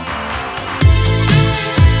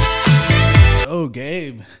Yo,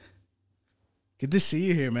 Gabe. Good to see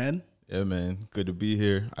you here, man. Yeah, man. Good to be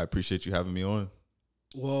here. I appreciate you having me on.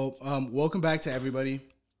 Well, welcome back to everybody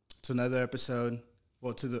to another episode.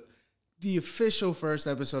 Well, to the official first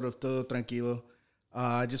episode of Todo Tranquilo.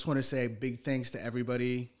 I just want to say a big thanks to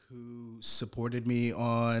everybody who supported me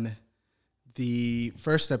on the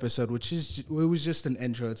first episode, it was just an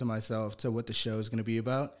intro to myself, to what the show is going to be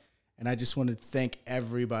about. And I just want to thank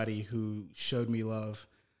everybody who showed me love.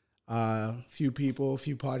 Few people,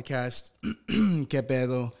 few podcasts, Que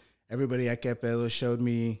Pedo, everybody at Que Pedo showed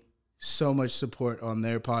me so much support on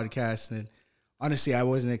their podcast. And honestly, I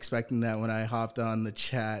wasn't expecting that when I hopped on the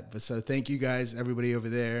chat. But so thank you guys, everybody over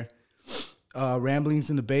there. Ramblings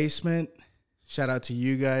in the Basement, shout out to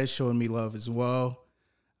you guys showing me love as well.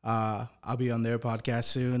 I'll be on their podcast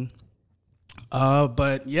soon.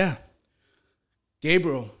 But yeah,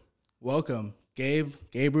 Gabriel, welcome.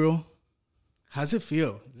 Gabriel, how's it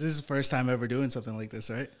feel? This is the first time ever doing something like this,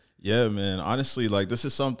 right? Yeah, man. Honestly, like this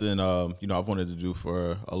is something I've wanted to do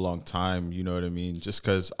for a long time. You know what I mean? Just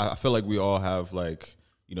because I feel like we all have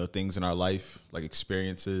things in our life, like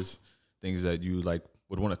experiences, things that you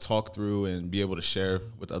would want to talk through and be able to share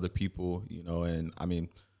with other people. And I mean,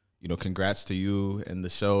 congrats to you and the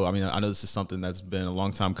show. I mean, I know this is something that's been a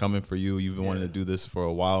long time coming for you. You've been wanting to do this for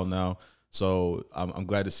a while now. So I'm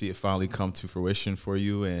glad to see it finally come to fruition for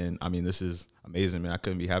you. And I mean, this is amazing, man. I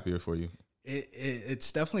couldn't be happier for you.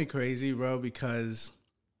 It's definitely crazy, bro, because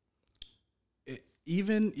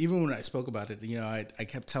even when I spoke about it, I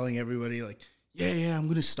kept telling everybody yeah, I'm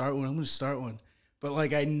going to start one.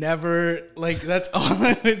 But I never, that's all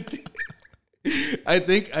I would do. I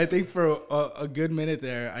think for a good minute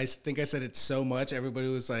there, I think I said it so much, everybody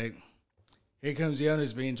was like, here comes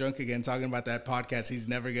Jonas being drunk again, talking about that podcast he's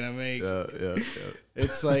never going to make. Yeah.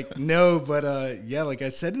 It's no, but like I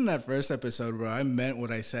said in that first episode, bro, I meant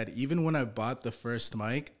what I said. Even when I bought the first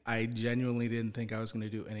mic, I genuinely didn't think I was going to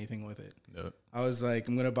do anything with it. Yeah. I was like,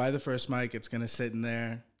 I'm going to buy the first mic. It's going to sit in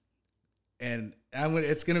there. And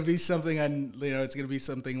it's going to be something, it's going to be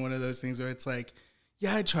something, one of those things where it's like,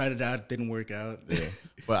 yeah, I tried it out. It didn't work out. Yeah.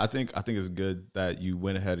 But I think it's good that you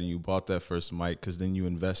went ahead and you bought that first mic because then you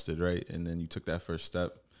invested, right? And then you took that first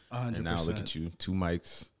step. 100%. And now look at you, two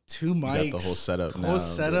mics. You got the whole setup now. Whole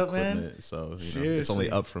setup, man. So, Seriously. it's only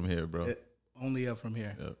up from here, bro. Only up from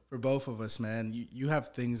here. Yep. For both of us, man. You have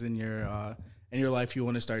things in your life you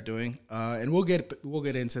want to start doing. And we'll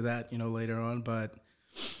get into that, later on. But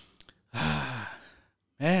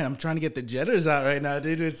man, I'm trying to get the jitters out right now,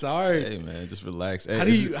 dude. It's hard. Hey, man, just relax. Hey,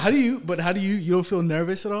 how do you don't feel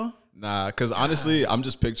nervous at all? Nah, because honestly, I'm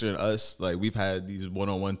just picturing us. We've had these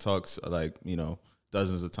one-on-one talks,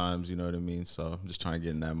 dozens of times, you know what I mean? So I'm just trying to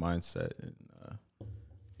get in that mindset. And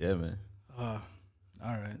yeah, man. All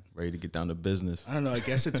right. Ready to get down to business. I don't know. I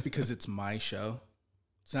guess it's because it's my show.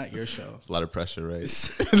 It's not your show. It's a lot of pressure,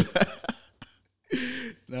 right?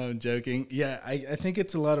 No, I'm joking. Yeah, I think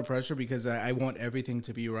it's a lot of pressure because I want everything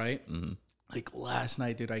to be right. Mm-hmm. Last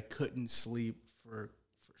night, dude, I couldn't sleep for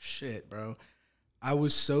shit, bro. I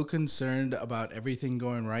was so concerned about everything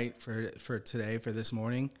going right for today, for this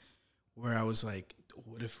morning, where I was like,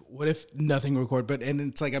 what if nothing record? And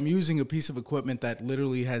it's I'm using a piece of equipment that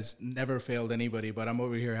literally has never failed anybody, but I'm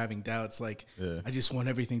over here having doubts. I just want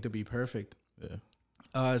everything to be perfect.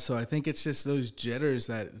 Yeah. So I think it's just those jitters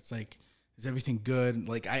that it's is everything good?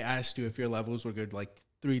 I asked you if your levels were good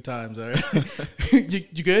 3 times. All right,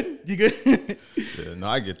 you good? You good? Yeah, no,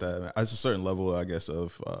 I get that, man. It's a certain level, I guess,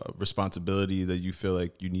 of responsibility that you feel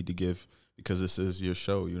like you need to give because this is your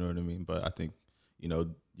show. You know what I mean? But I think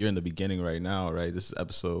you're in the beginning right now, right? This is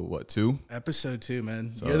episode 2? Episode 2,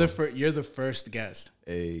 man. So, you're the first guest.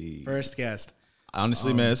 First guest.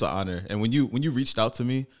 Honestly, man, it's an honor. And when you reached out to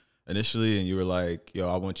me initially and you were like,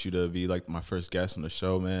 yo, I want you to be my first guest on the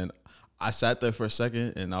show, man, I sat there for a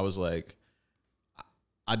second and I was like,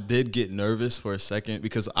 I did get nervous for a second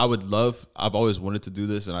because I've always wanted to do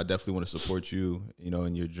this and I definitely want to support you,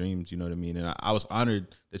 in your dreams, you know what I mean? And I was honored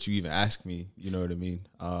that you even asked me, you know what I mean?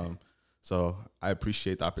 So I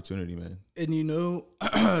appreciate the opportunity, man. And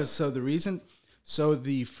so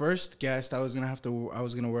the first guest I was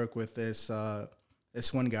gonna work with this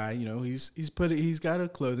one guy, he's got a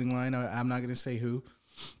clothing line. I'm not gonna say who.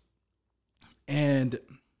 And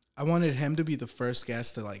I wanted him to be the first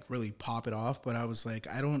guest to really pop it off, but I was like,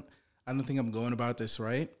 I don't think I'm going about this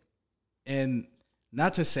right. And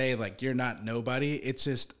not to say you're not nobody. It's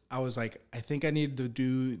just I was like, I think I need to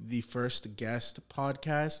do the first guest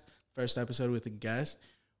podcast, first episode with a guest,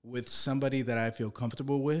 with somebody that I feel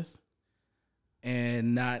comfortable with,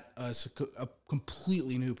 and not a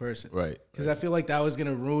completely new person. Right. Because I feel like that was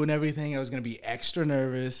gonna ruin everything. I was gonna be extra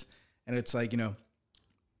nervous. and it's like,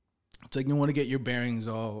 it's like you want to get your bearings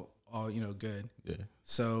all good. Yeah,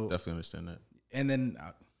 So definitely understand that. and then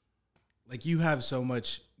like you have so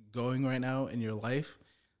much going right now in your life,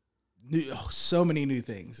 so many new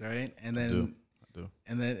things, right? And then I do.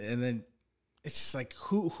 and then it's just like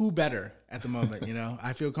who better at the moment,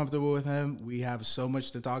 I feel comfortable with him. We have so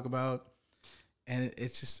much to talk about, and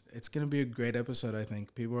it's gonna be a great episode. I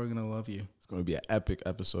think people are gonna love you. It's going to be an epic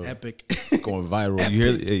episode. Epic. It's going viral.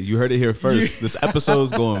 You heard it here first. This episode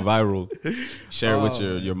is going viral. Share it with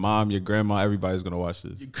your mom, your grandma. Everybody's going to watch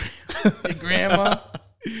this. Your grandma,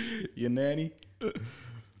 your nanny.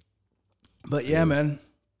 But yeah, man.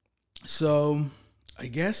 So I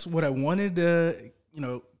guess what I wanted to,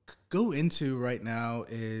 go into right now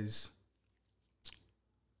is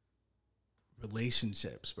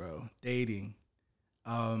relationships, bro. Dating.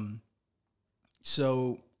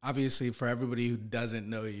 So obviously for everybody who doesn't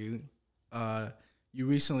know you, you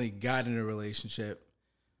recently got in a relationship.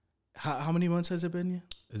 How many months has it been?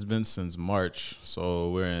 It's been since March, so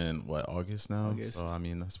we're in August now. August. So I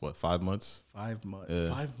mean, that's 5 months. 5 months. Yeah.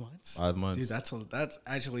 5 months. 5 months. Dude, that's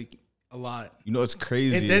actually a lot. It's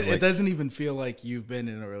crazy. It doesn't even feel like you've been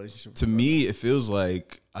in a relationship. To me, it feels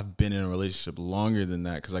like I've been in a relationship longer than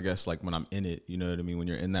that, because I guess like when I'm in it, you know what I mean? When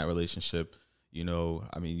you're in that relationship,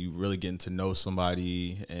 I mean, you really getting to know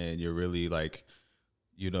somebody, and you're really like,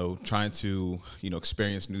 trying to,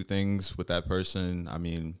 experience new things with that person. I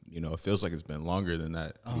mean, it feels like it's been longer than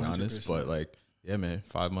that, to be honest. But like, yeah, man,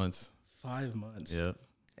 5 months. 5 months. Yeah.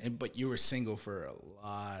 But you were single for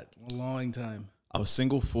a long time. I was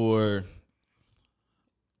single for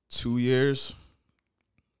 2 years,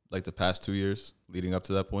 like the past 2 years leading up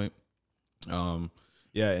to that point.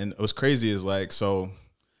 Yeah, and it was crazy is like, so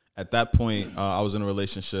at that point, I was in a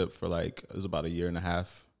relationship for it was about 1.5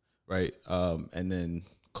 years, right? And then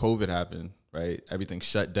COVID happened, right? Everything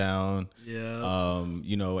shut down. Yeah.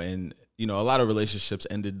 And a lot of relationships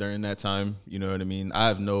ended during that time. You know what I mean? I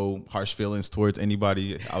have no harsh feelings towards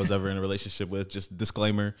anybody I was ever in a relationship with. Just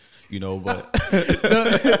disclaimer, but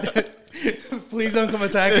please don't come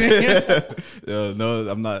attack me. No,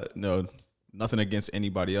 I'm not. No, nothing against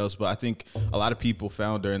anybody else, but I think a lot of people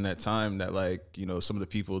found during that time that some of the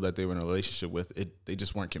people that they were in a relationship with, they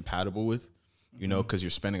just weren't compatible with. Because you're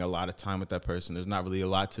spending a lot of time with that person. There's not really a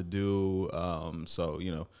lot to do. And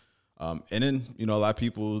then, a lot of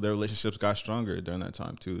people, their relationships got stronger during that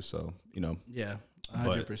time too. So, Yeah,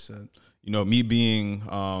 100%. Me being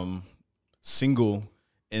single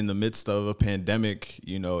in the midst of a pandemic,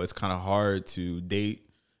 it's kind of hard to date.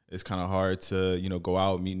 It's kind of hard to, go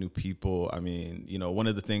out, meet new people. I mean, one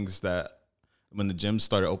of the things that when the gyms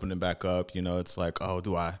started opening back up, it's like, oh,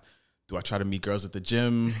 do I try to meet girls at the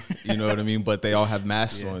gym? You know what I mean? But they all have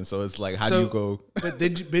masks on. So it's like, how do you go? But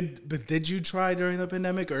did you try during the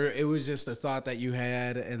pandemic, or it was just a thought that you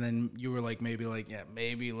had and then you were like, maybe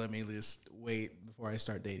let me just wait before I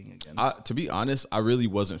start dating again? To be honest, I really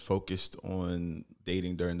wasn't focused on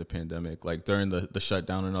dating during the pandemic. Like during the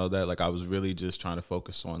shutdown and all that, I was really just trying to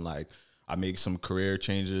focus on I made some career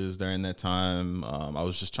changes during that time. I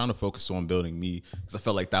was just trying to focus on building me, because I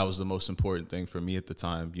felt like that was the most important thing for me at the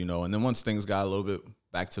time, And then once things got a little bit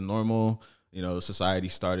back to normal,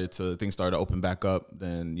 things started to open back up.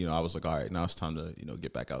 Then, I was like, all right, now it's time to,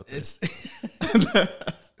 get back out there. It's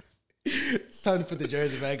time to put the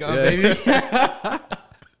jersey back on, baby.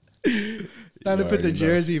 It's time to put the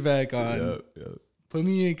jersey back on. Yep. Put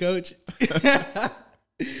me in, coach.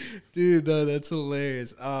 Dude, though, that's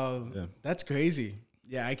hilarious. That's crazy.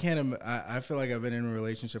 Yeah, I can't. I feel like I've been in a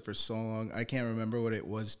relationship for so long. I can't remember what it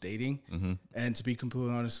was dating. Mm-hmm. And to be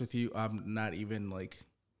completely honest with you, I'm not even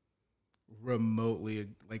remotely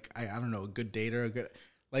I don't know, a good dater.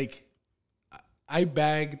 I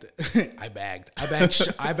bagged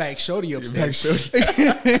Shody upstairs.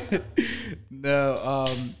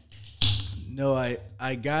 No,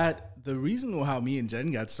 I got. The reason how me and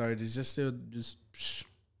Jen got started is just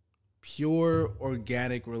pure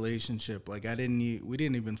organic relationship. We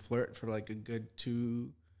didn't even flirt for a good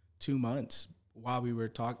two months while we were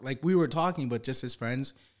talking. We were talking, but just as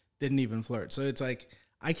friends, didn't even flirt. So it's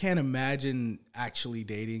I can't imagine actually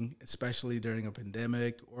dating, especially during a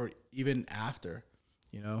pandemic or even after,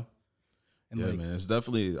 And yeah, man, there's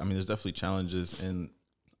definitely challenges. And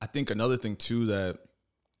I think another thing too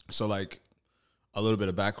a little bit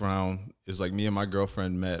of background is me and my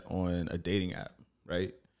girlfriend met on a dating app,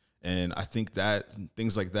 right? And I think that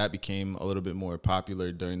things like that became a little bit more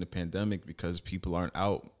popular during the pandemic because people aren't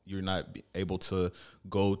out. You're not able to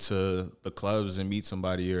go to the clubs and meet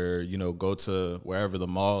somebody, or, you know, go to wherever, the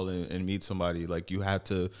mall, and meet somebody. Like, you have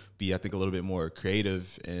to be, I think, a little bit more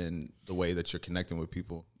creative in the way that you're connecting with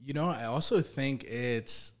people. You know, I also think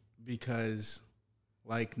it's because,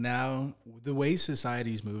 like, now the way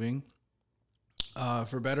society's moving,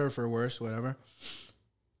 for better or for worse, whatever,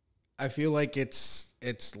 I feel like it's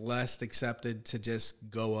less accepted to just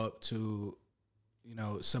go up to, you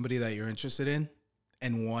know, somebody that you're interested in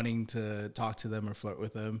and wanting to talk to them or flirt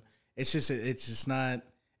with them. It's not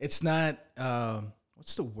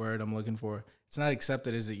what's the word I'm looking for? It's not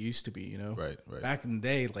accepted as it used to be, you know? Right. Back in the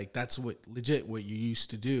day, like, that's what you used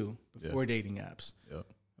to do before dating apps. Yeah.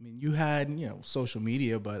 I mean, you had, you know, social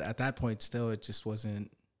media, but at that point still it just wasn't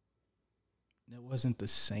the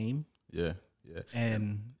same. Yeah.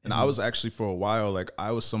 And I was actually, for a while, like,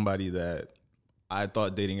 I was somebody that I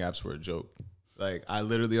thought dating apps were a joke. Like, I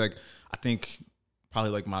literally, like, I think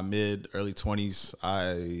probably like my early 20s,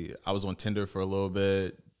 I was on Tinder for a little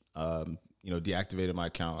bit, you know, deactivated my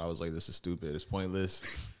account. I was like, this is stupid, it's pointless.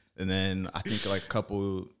 And then I think like a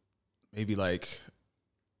couple, maybe like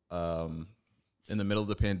in the middle of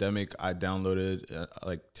the pandemic, I downloaded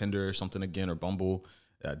like Tinder or something again, or Bumble.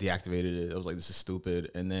 Deactivated it. I was like, this is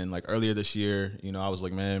stupid. And then like earlier this year, you know, I was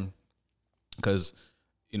like, man, because,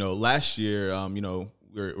 you know, last year, you know,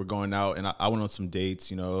 we're going out, and I went on some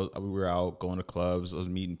dates. You know, we were out going to clubs, I was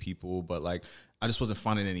meeting people, but like, I just wasn't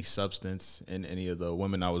finding any substance in any of the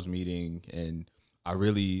women I was meeting. And I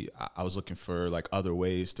was looking for like other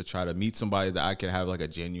ways to try to meet somebody that I could have like a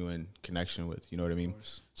genuine connection with. You know what I mean?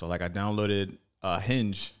 So like, I downloaded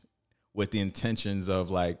Hinge with the intentions of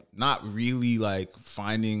like not really like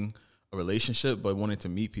finding a relationship, but wanting to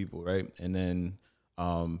meet people, right? And then,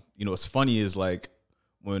 you know, what's funny is like,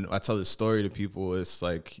 when I tell this story to people, it's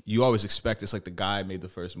like, you always expect it's like the guy made the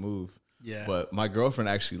first move. Yeah. But my girlfriend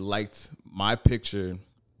actually liked my picture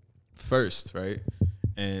first, right?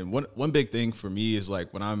 And one big thing for me is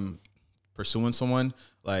like, when I'm pursuing someone,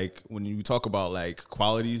 like when you talk about like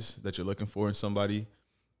qualities that you're looking for in somebody,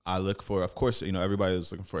 I look for, of course, you know, everybody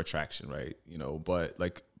is looking for attraction, right? You know, but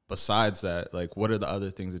like, besides that, like, what are the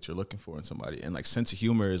other things that you're looking for in somebody? And like, sense of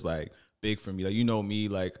humor is like big for me. Like, you know me,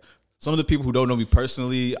 like, some of the people who don't know me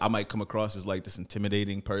personally, I might come across as like this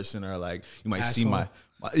intimidating person, or like, you might see my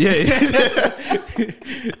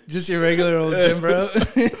just your regular old gym bro.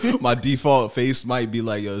 My default face might be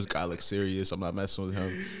like, yo, this guy looks serious, I'm not messing with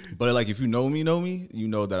him. But like, if you know me, you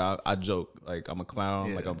know that I joke. Like, I'm a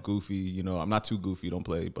clown, like, I'm goofy, you know. I'm not too goofy, don't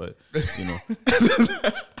play, but you know.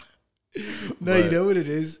 No, you know what it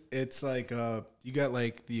is? It's like, you got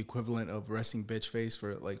like the equivalent of resting bitch face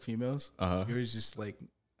for like females. Yours just like,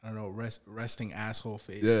 I don't know, resting asshole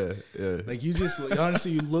face. Yeah. Like, you just, like,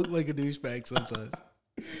 honestly, you look like a douchebag sometimes.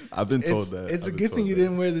 I've been told that. It's a good thing you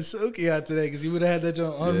didn't wear the silky hat today, because you would have had that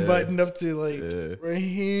joint unbuttoned up to like right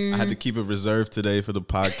here. I had to keep it reserved today for the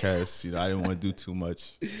podcast. You know, I didn't want to do too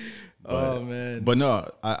much. Oh man! But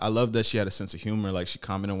no, I love that she had a sense of humor. Like, she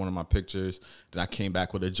commented on one of my pictures, then I came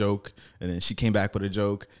back with a joke, and then she came back with a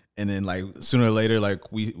joke, and then like sooner or later,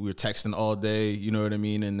 like we were texting all day. You know what I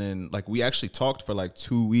mean? And then like, we actually talked for like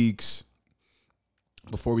 2 weeks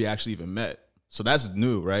before we actually even met. So that's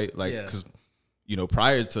new, right? Like, because you know,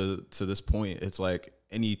 prior to this point, it's like,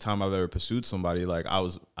 any time I've ever pursued somebody, like,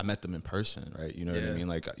 I met them in person, right? You know what I mean?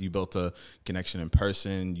 Like, you built a connection in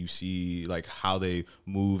person. You see like how they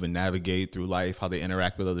move and navigate through life, how they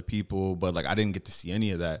interact with other people. But like, I didn't get to see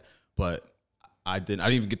any of that. But I didn't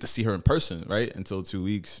even get to see her in person, right? Until 2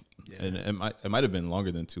 weeks. Yeah. And it might have been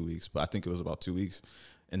longer than 2 weeks, but I think it was about 2 weeks.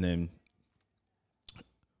 And then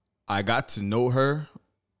I got to know her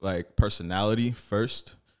like personality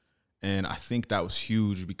first. And I think that was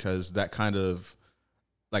huge, because that kind of,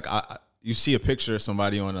 like, you see a picture of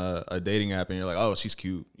somebody on a dating app and you're like, oh, she's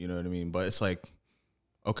cute. You know what I mean? But it's like,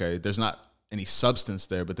 okay, there's not any substance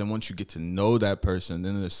there. But then once you get to know that person,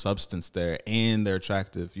 then there's substance there, and they're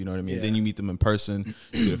attractive. You know what I mean? Yeah. Then you meet them in person,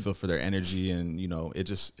 you get a feel for their energy, and, you know, it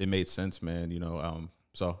made sense, man. You know,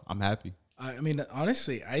 so I'm happy. I mean,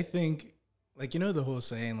 honestly, I think, like, you know, the whole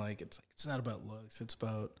saying, like, it's not about looks, it's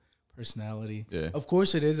about personality. Yeah. Of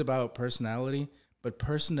course it is about personality, but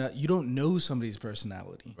you don't know somebody's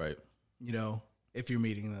personality. Right. You know, if you're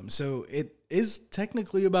meeting them. So it is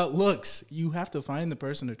technically about looks. You have to find the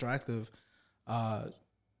person attractive to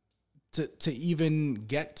even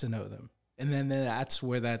get to know them. And then that's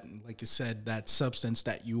where that, like you said, that substance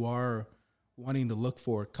that you are wanting to look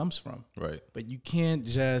for comes from. Right. But you can't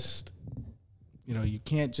just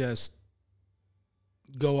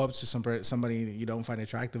go up to somebody that you don't find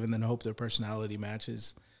attractive and then hope their personality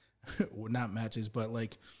matches, or not matches, but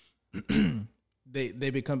like they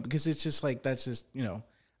become, because it's just like, that's just,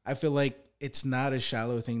 I feel like it's not a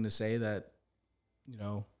shallow thing to say that,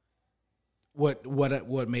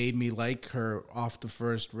 what made me like her off the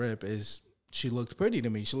first rip is she looked pretty to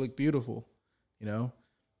me. She looked beautiful,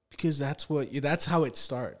 because that's how it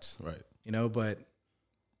starts. Right. But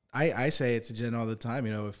I say it to Jen all the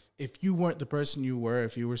time, if you weren't the person you were,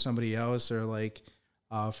 if you were somebody else, or like,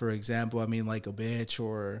 for example, I mean, like a bitch,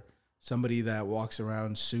 or somebody that walks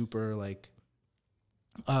around super like,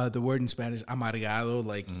 the word in Spanish, amargado,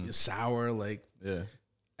 like sour, like, yeah,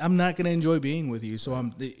 I'm not going to enjoy being with you.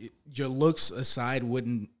 So your looks aside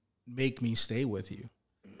wouldn't make me stay with you.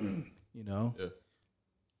 Yeah.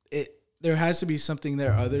 There has to be something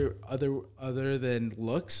there other than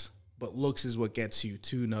looks, but looks is what gets you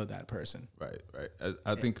to know that person. Right.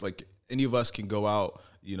 I think like any of us can go out,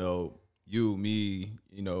 you, me,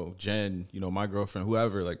 Jen, my girlfriend,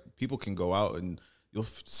 whoever, like people can go out and you'll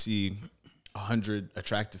see 100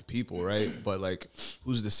 attractive people, right? But like,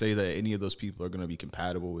 who's to say that any of those people are going to be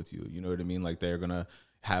compatible with you? You know what I mean? Like they're going to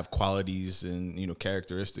have qualities and,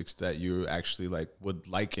 characteristics that you actually like would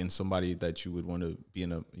like in somebody that you would want to be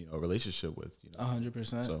in a relationship with.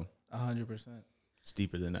 100%. So 100%. It's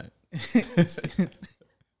deeper than that.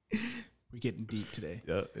 We're getting deep today.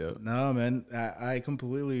 Yeah. No, man, I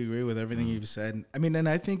completely agree with everything you've said. I mean, and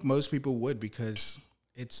I think most people would, because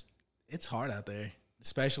it's hard out there,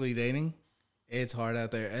 especially dating. It's hard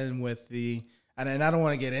out there. And with and I don't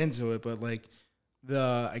want to get into it, but like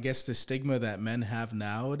I guess the stigma that men have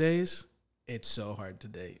nowadays, it's so hard to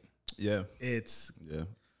date. Yeah.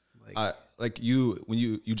 Like when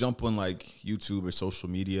you jump on like YouTube or social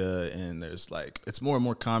media, and there's like, it's more and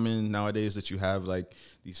more common nowadays that you have like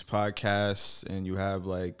these podcasts and you have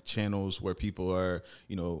like channels where people are,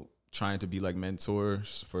 trying to be like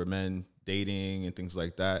mentors for men dating and things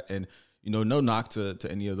like that. And, no knock to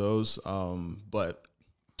any of those. But,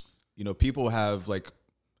 people have like,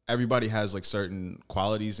 everybody has like certain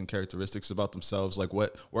qualities and characteristics about themselves. Like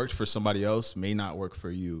what worked for somebody else may not work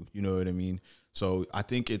for you. You know what I mean? So I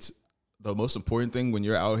think it's the most important thing when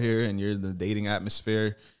you're out here and you're in the dating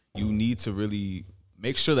atmosphere, you need to really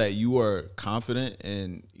make sure that you are confident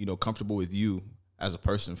and, comfortable with you as a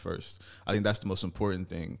person first. I think that's the most important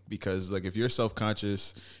thing, because like if you're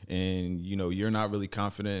self-conscious and, you're not really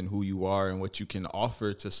confident in who you are and what you can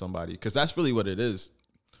offer to somebody, because that's really what it is.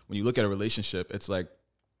 When you look at a relationship, it's like,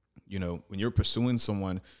 when you're pursuing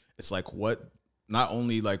someone, it's like not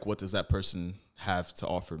only like what does that person have to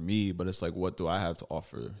offer me, but it's like, what do I have to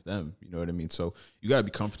offer them? You know what I mean? So you got to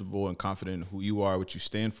be comfortable and confident in who you are, what you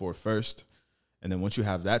stand for first. And then once you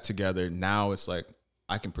have that together, now it's like,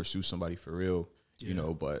 I can pursue somebody for real,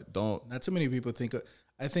 but don't. Not too many people think,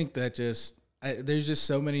 I think that there's just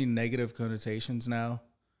so many negative connotations now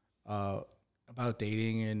about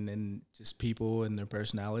dating and just people and their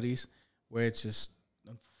personalities, where it's just,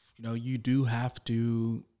 you have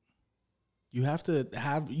to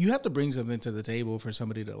bring something to the table for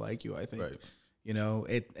somebody to like you, I think. Right.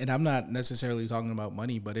 And I'm not necessarily talking about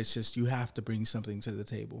money, but it's just, you have to bring something to the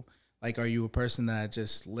table. Like, are you a person that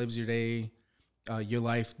just lives your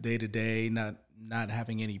life day to day, not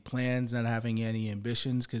having any plans, not having any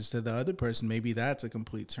ambitions? Because to the other person, maybe that's a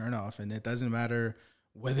complete turnoff, and it doesn't matter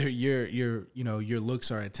whether your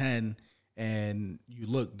looks are a 10 and you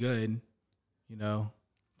look good.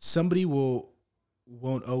 Somebody won't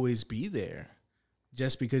always be there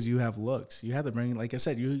just because you have looks. You have to bring, like I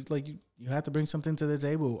said, you have to bring something to the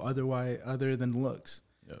table other than looks.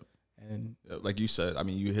 Yeah. And like you said, I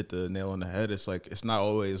mean, you hit the nail on the head. It's like, it's not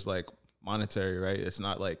always like monetary, right? It's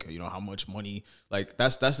not like, how much money, like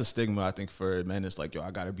that's the stigma, I think, for men. It's like, I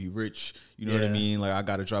gotta be rich, what I mean? Like, I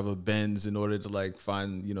gotta drive a Benz in order to like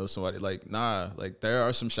find, somebody. Like, nah, like there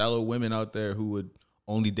are some shallow women out there who would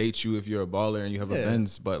only date you if you're a baller and you have a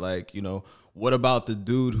Benz. But like, what about the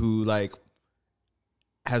dude who like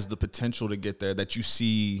has the potential to get there, that you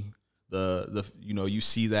see you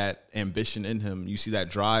see that ambition in him, you see that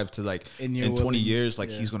drive to like, in 20 years, like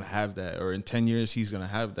he's gonna have that, or in 10 years he's gonna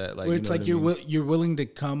have that. Like, where it's like you're willing to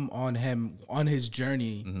come on him on his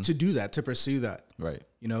journey to do that, to pursue that, right?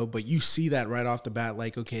 But you see that right off the bat,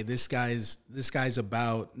 like, okay, this guy's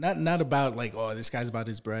about not about like, oh, this guy's about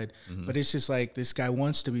his bread, but it's just like, this guy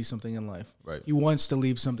wants to be something in life, right? He wants to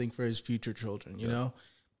leave something for his future children, you know.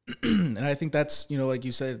 And I think that's, like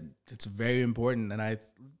you said, it's very important. And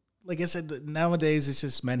like I said, nowadays it's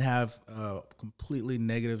just, men have a completely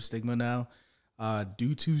negative stigma now,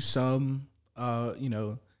 due to some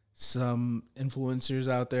influencers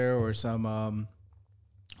out there, or some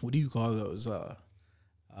what do you call those?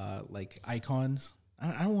 like icons.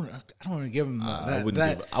 I don't want to give them I wouldn't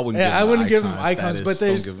that. give. I wouldn't. Yeah, give I wouldn't give them icon icons,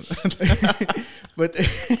 status. but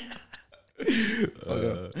there's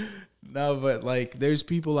but no, but like there's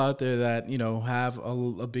people out there that have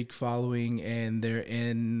a big following and they're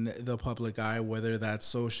in the public eye, whether that's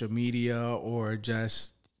social media or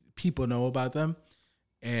just people know about them,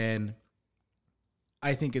 and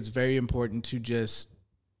I think it's very important to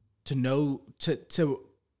know to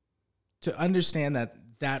understand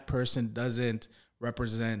that person doesn't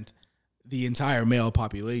represent the entire male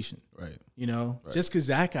population. Right. Right. Just because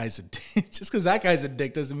that guy's a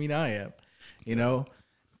dick doesn't mean I am. You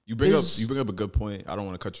bring up a good point. I don't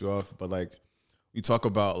want to cut you off, but like you talk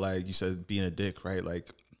about, like you said, being a dick, right? Like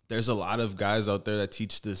there's a lot of guys out there that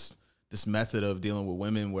teach this method of dealing with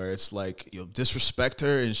women where it's like, you'll disrespect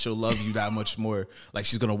her and she'll love you that much more. Like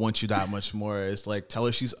she's gonna want you that much more. It's like, tell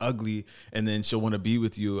her she's ugly and then she'll want to be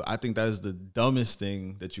with you. I think that is the dumbest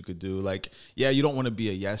thing that you could do. Like, yeah, you don't want to be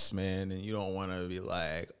a yes man and you don't want to be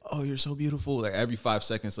like, oh, you're so beautiful. Like every 5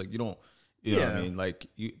 seconds, like you know what I mean? Like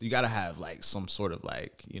you gotta have like some sort of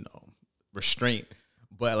like, restraint.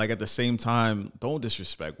 But like at the same time, don't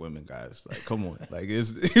disrespect women, guys. Like, come on, like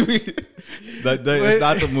it's it's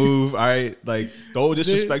not the move. All right, like don't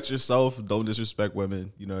disrespect yourself. Don't disrespect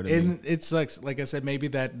women. You know what I mean? And it's like I said, maybe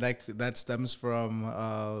that stems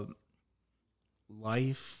from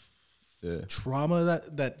life trauma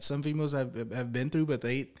that some females have been through. But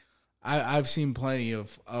I've seen plenty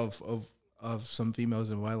of some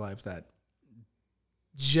females in my life that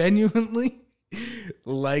genuinely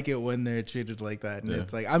like it when they're treated like that, and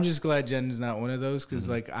it's like, I'm just glad Jen is not one of those, because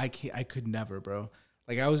like I could never, bro.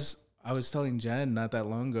 Like I was telling Jen not that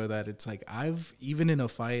long ago that it's like, even in a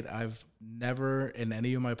fight, I've never in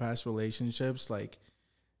any of my past relationships like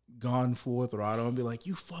gone full throttle and be like,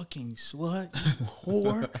 you fucking slut, you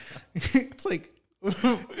whore. It's like,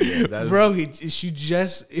 bro,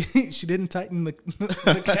 she didn't tighten the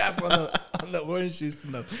cap on the orange juice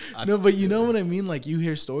enough. No, but you know what I mean? Like you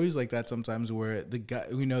hear stories like that sometimes where the guy,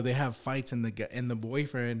 they have fights and the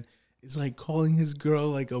boyfriend is like calling his girl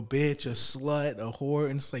like a bitch, a slut, a whore,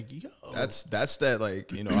 and it's like, yo, that's that,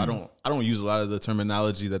 like, I don't use a lot of the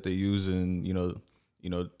terminology that they use in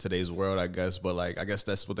today's world, I guess, but like I guess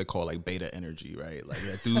that's what they call like beta energy, right? Like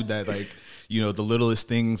that dude that like the littlest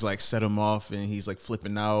things like set him off and he's like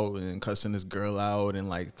flipping out and cussing his girl out and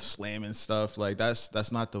like slamming stuff. Like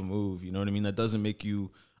that's not the move, you know what I mean? That doesn't make you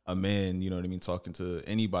a man, you know what I mean? Talking to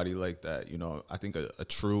anybody like that, I think the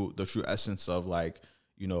true essence of like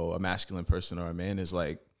a masculine person or a man is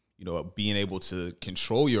like being able to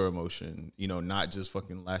control your emotion, not just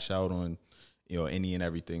fucking lash out on any and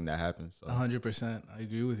everything that happens. 100%. I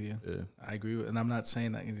agree with you. Yeah. I agree with, and I'm not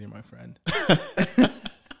saying that because you're my friend.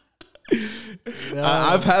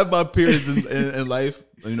 I've had my periods in life,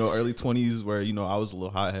 early 20s where, I was a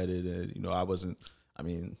little hot-headed and, I wasn't,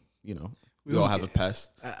 we all have a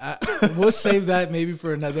past. We'll save that maybe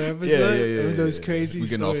for another episode. Yeah. Those crazy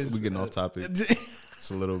stories. We're getting off topic. It's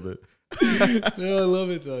a little bit. No, I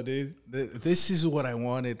love it though, dude. This is what I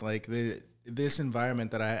wanted. Like this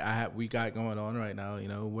environment that we got going on right now,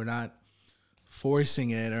 we're not forcing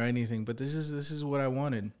it or anything, but this is what I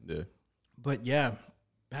wanted. Yeah. But yeah,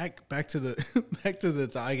 back to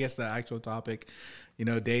the I guess the actual topic,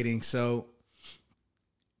 dating. So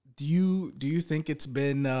do you think it's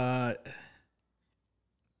been and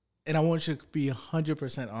I want you to be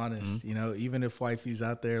 100% honest, even if wifey's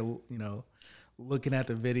out there, looking at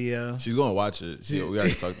the video. She's going to watch it. We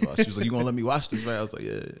already talked about it. She was like, you going to let me watch this, right? I was like,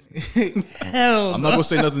 yeah. Hell I'm not going to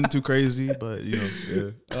say nothing too crazy, but, yeah.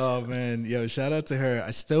 Oh, man. Yo, shout out to her. I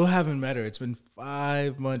still haven't met her. It's been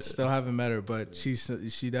 5 months, still haven't met her, but she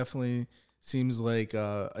definitely seems like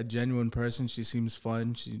a genuine person. She seems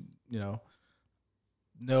fun. She,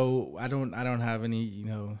 no, I don't have any,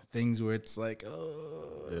 things where it's like,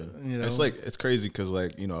 It's like, it's crazy because,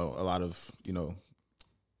 like, a lot of,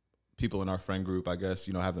 people in our friend group, I guess,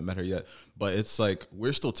 haven't met her yet, but it's like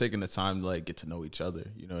we're still taking the time to like get to know each other,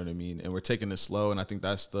 you know what I mean? And we're taking it slow, and I think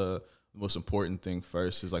that's the most important thing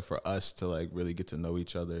first, is like for us to like really get to know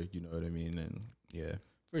each other, you know what I mean? And yeah,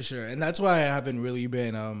 for sure. And that's why I haven't really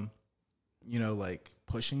been like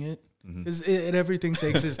pushing it, because everything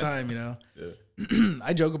takes its time, Yeah.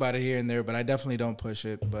 I joke about it here and there, but I definitely don't push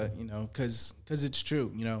it, but because it's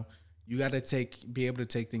true, you got to be able to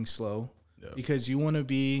take things slow. Yeah. Because you want to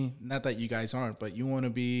be, not that you guys aren't, but you want to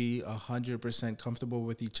be 100% comfortable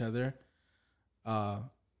with each other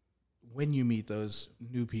when you meet those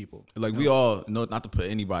new people. Like, we all know, not to put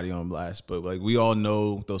anybody on blast, but like we all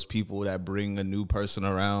know those people that bring a new person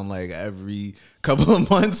around like every couple of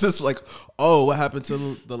months. It's like, oh, what happened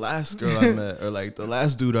to the last girl I met, or like the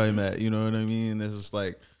last dude I met? You know what I mean? It's just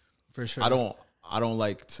like, For sure. I don't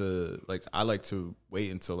like to, like, I like to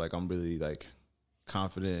wait until like I'm really like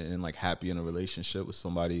confident and like happy in a relationship with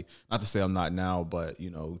somebody. Not to say I'm not now, but you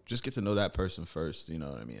know, just get to know that person first. You know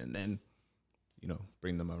what I mean? And then, you know,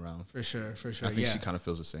 bring them around. For sure. I think she kind of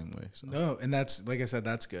feels the same way. So. No, and that's, like I said,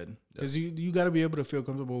 that's good. Because you got to be able to feel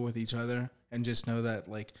comfortable with each other and just know that,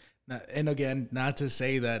 like, and again, not to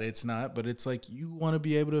say that it's not, but it's like you want to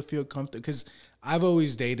be able to feel comfortable. Because I've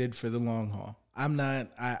always dated for the long haul. I'm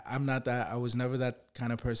not that. I was never that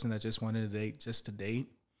kind of person that just wanted to date just to date,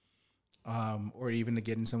 or even to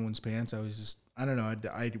get in someone's pants. I was just, I don't know.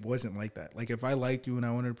 I wasn't like that. Like, if I liked you and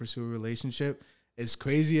I wanted to pursue a relationship, as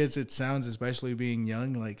crazy as it sounds, especially being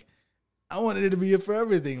young, like, I wanted it to be for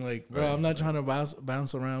everything. Like, bro, I'm not trying to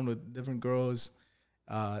bounce around with different girls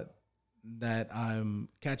that I'm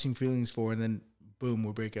catching feelings for, and then boom,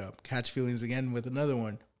 we'll break up. Catch feelings again with another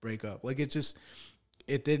one, break up. Like,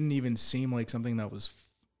 it didn't even seem like something that was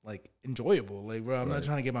like enjoyable. Like, bro, I'm not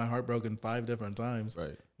trying to get my heart broken 5 different times.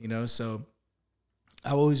 Right. You know, so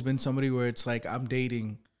I've always been somebody where it's like I'm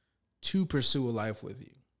dating to pursue a life with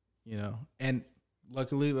you, you know. And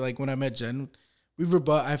luckily, like when I met Jen,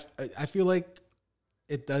 I feel like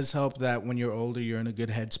it does help that when you're older, you're in a good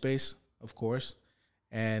headspace, of course.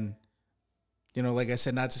 And, you know, like I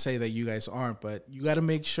said, not to say that you guys aren't, but you got to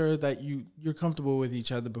make sure that you're comfortable with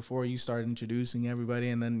each other before you start introducing everybody.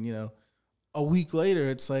 And then, you know, a week later,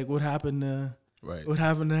 it's like, what happened to her?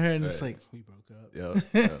 And it's like, we broke up.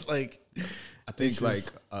 Yeah. Like, I think like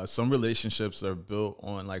some relationships are built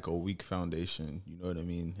on like a weak foundation. You know what I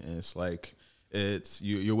mean? And it's like,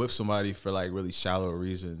 you're with somebody for like really shallow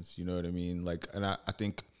reasons. You know what I mean? Like, and I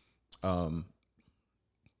think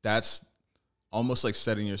that's almost like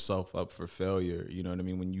setting yourself up for failure. You know what I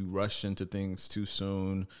mean? When you rush into things too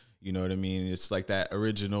soon, you know what I mean? It's like that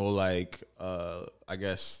original, like, I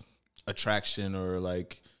guess, attraction, or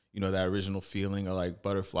like, you know, that original feeling of like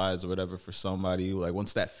butterflies or whatever for somebody. Like,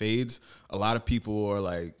 once that fades, a lot of people are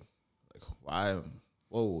like why?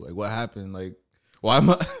 Whoa, like, what happened? Like, why am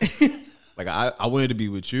I? Like, I wanted to be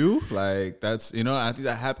with you. Like, that's, you know, I think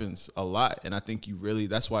that happens a lot. And I think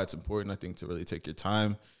that's why it's important, I think, to really take your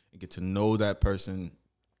time and get to know that person.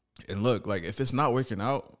 And look, like, if it's not working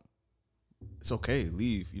out, it's okay,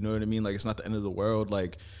 leave. You know what I mean? Like, it's not the end of the world.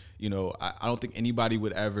 Like, you know, I don't think anybody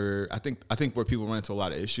would ever, I think where people run into a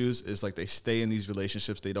lot of issues is like they stay in these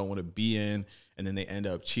relationships they don't want to be in, and then they end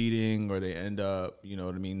up cheating, or they end up, you know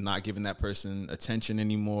what I mean, not giving that person attention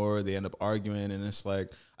anymore. They end up arguing. And it's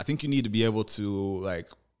like, I think you need to be able to like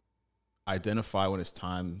identify when it's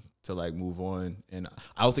time to like move on. And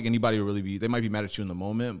I don't think anybody will really they might be mad at you in the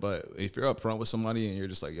moment, but if you're upfront with somebody and you're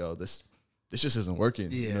just like, yo, this just isn't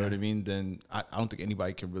working, you know what I mean, then I don't think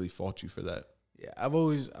anybody can really fault you for that. Yeah, I've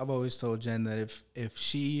always told Jen that if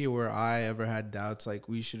she or I ever had doubts, like,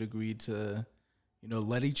 we should agree to, you know,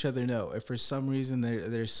 let each other know. If for some reason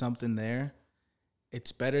there's something there,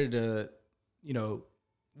 it's better to, you know,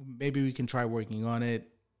 maybe we can try working on it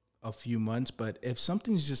a few months. But if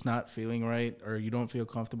something's just not feeling right, or you don't feel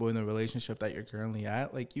comfortable in the relationship that you're currently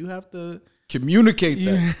at, like, you have to communicate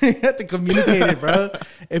that. You have to communicate it, bro.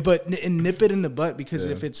 And nip it in the butt, because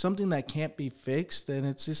if it's something that can't be fixed, then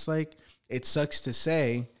it's just like, it sucks to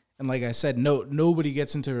say. And like I said, nobody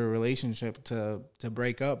gets into a relationship to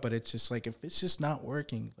break up, but it's just like, if it's just not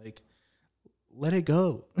working, like, let it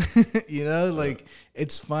go. You know, like,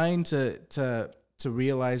 it's fine to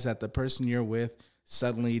realize that the person you're with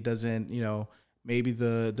suddenly doesn't, you know, maybe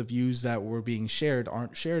the views that were being shared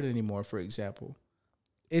aren't shared anymore, for example.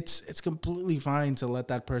 It's completely fine to let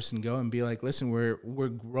that person go and be like, listen, we're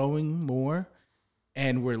growing more,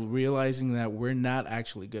 and we're realizing that we're not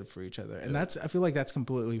actually good for each other. And I feel like that's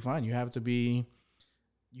completely fine. You have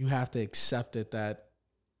to accept it, that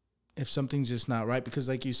if something's just not right, because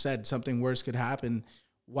like you said, something worse could happen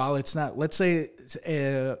while it's not, let's say,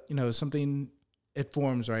 you know, something, it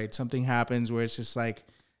forms, right? Something happens where it's just like,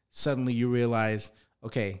 suddenly you realize,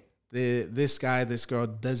 okay, this girl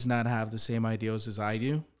does not have the same ideals as I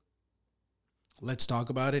do. Let's talk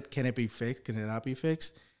about it. Can it be fixed? Can it not be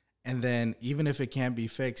fixed? And then even if it can't be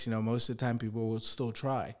fixed, you know, most of the time people will still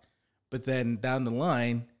try. But then down the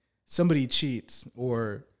line, somebody cheats,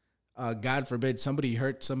 or God forbid, somebody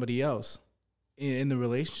hurts somebody else in the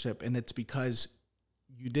relationship. And it's because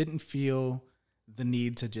you didn't feel the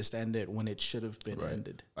need to just end it when it should have been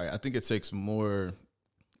ended. Right. I think it takes more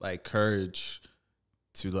like courage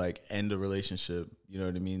to like end a relationship, you know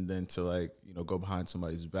what I mean, than to like, you know, go behind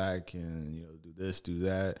somebody's back and, you know, do this, do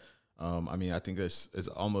that. I mean, I think it's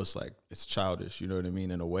almost like it's childish, you know what I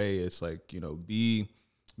mean? In a way, it's like, you know, be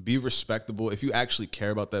respectable. If you actually care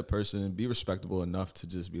about that person, be respectable enough to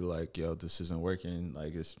just be like, yo, this isn't working.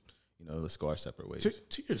 Like, it's, you know, let's go our separate ways.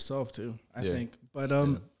 To yourself too, I Yeah. think. But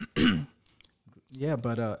yeah,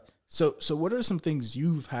 but so what are some things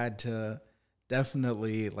you've had to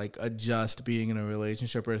definitely like adjust being in a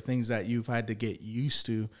relationship, or things that you've had to get used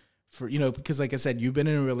to for, you know, because like I said, you've been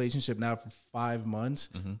in a relationship now for 5 months,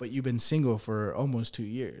 but you've been single for almost 2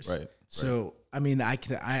 years. Right. So, I mean, I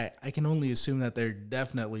can only assume that there are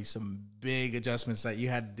definitely some big adjustments that you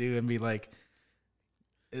had to do and be like,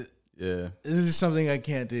 Yeah. this is something I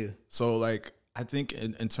can't do. So like, I think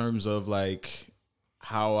in terms of like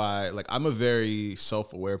how I'm a very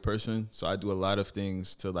self-aware person. So I do a lot of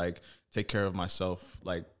things to like take care of myself,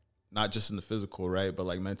 like not just in the physical, right? But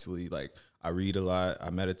like mentally, like I read a lot, I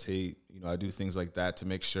meditate, you know, I do things like that to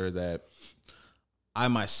make sure that I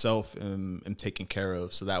myself am taken care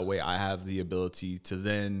of. So that way I have the ability to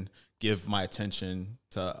then give my attention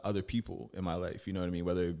to other people in my life. You know what I mean?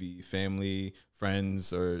 Whether it be family,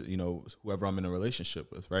 friends, or, you know, whoever I'm in a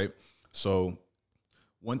relationship with. Right. So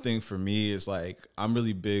one thing for me is like, I'm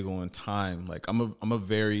really big on time. Like I'm a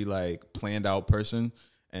very like planned out person.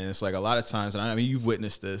 And it's like a lot of times, and I mean, you've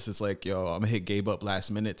witnessed this. It's like, yo, I'm gonna hit Gabe up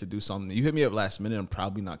last minute to do something. You hit me up last minute, I'm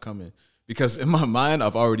probably not coming. Because in my mind,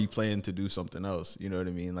 I've already planned to do something else. You know what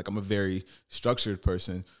I mean? Like I'm a very structured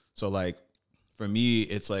person. So like for me,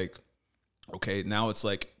 it's like, okay, now it's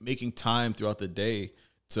like making time throughout the day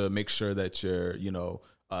to make sure that you're, you know,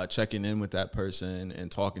 checking in with that person and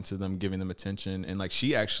talking to them, giving them attention. And like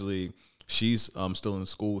she's still in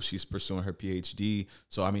school. She's pursuing her PhD.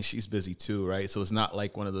 So, I mean, she's busy too, right? So it's not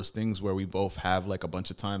like one of those things where we both have like a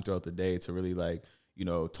bunch of time throughout the day to really like, you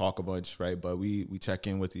know, talk a bunch, right? But we check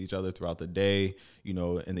in with each other throughout the day, you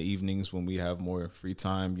know, in the evenings when we have more free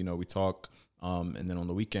time, you know, we talk. And then on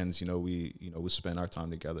the weekends, you know, we spend our time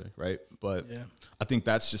together, right? But yeah. I think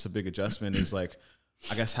that's just a big adjustment is like,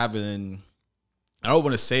 I guess having, I don't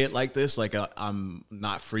want to say it like this, like I'm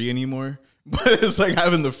not free anymore, but it's like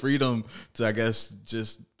having the freedom to, I guess,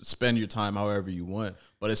 just spend your time however you want.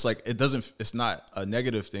 But it's like, it's not a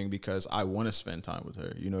negative thing because I want to spend time with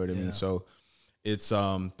her. You know what I mean? So it's,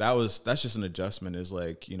 that's just an adjustment is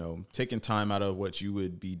like, you know, taking time out of what you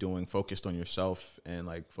would be doing, focused on yourself and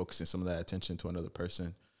like focusing some of that attention to another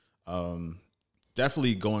person.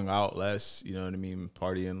 Definitely going out less, you know what I mean?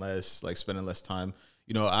 Partying less, like spending less time.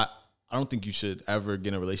 You know, I don't think you should ever get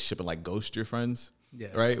in a relationship and like ghost your friends. Yeah.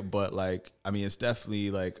 Right. But like, I mean, it's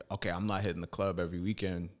definitely like, okay, I'm not hitting the club every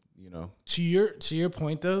weekend, you know. To your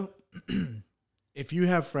point though, if you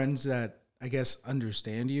have friends that I guess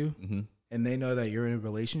understand you and they know that you're in a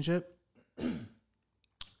relationship,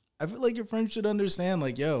 I feel like your friends should understand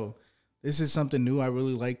like, yo, this is something new. I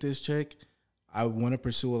really like this chick. I want to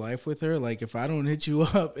pursue a life with her. Like if I don't hit you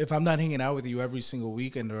up, if I'm not hanging out with you every single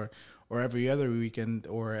weekend or every other weekend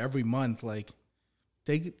or every month, like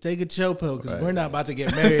take a chill pill because we're not about to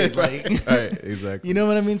get married. Like, right, exactly. You know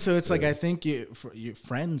what I mean? So it's like I think your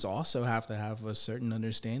friends also have to have a certain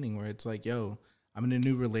understanding where it's like, yo, I'm in a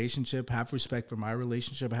new relationship. Have respect for my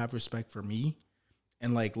relationship. Have respect for me,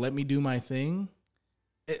 and like let me do my thing.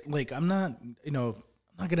 Like I'm not, you know,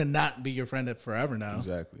 I'm not gonna not be your friend forever now.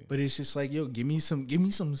 Exactly. But it's just like, yo, give me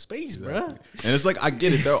some space, bro. And it's like I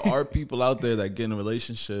get it. There are people out there that get in a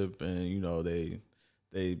relationship and you know they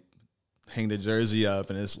hang the jersey up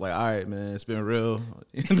and it's like, all right, man, it's been real.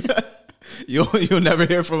 You'll never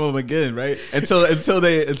hear from them again, right? Until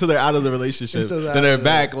they're out of the relationship. Then they're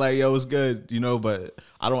back like, yo, it's good, you know. But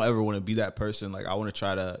I don't ever want to be that person. Like I want to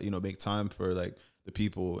try to, you know, make time for like the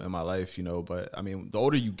people in my life, you know. But I mean, the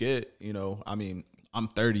older you get, you know, I mean, I'm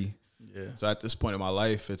 30. Yeah. So at this point in my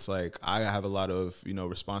life, it's like I have a lot of, you know,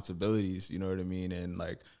 responsibilities, you know what I mean? And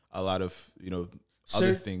like a lot of, you know,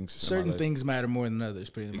 other things. Certain things matter more than others,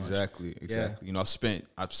 pretty much. Exactly. Yeah. You know,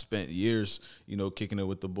 I've spent years, you know, kicking it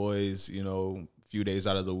with the boys, you know, a few days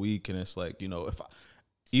out of the week. And it's like, you know,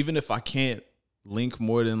 even if I can't link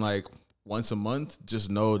more than like once a month, just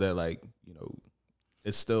know that like, you know,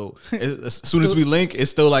 it's still as soon as we link, it's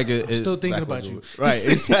still like I'm still thinking about you. Right,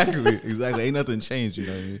 exactly. Ain't nothing changed, you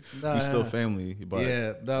know what I mean? We still family, but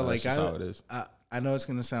yeah, no, like that's how it is. I know it's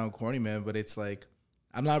gonna sound corny, man, but it's like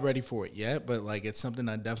I'm not ready for it yet, but like it's something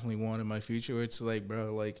I definitely want in my future. Where it's like,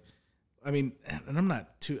 bro, like I mean, and I'm like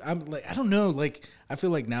I don't know, like I feel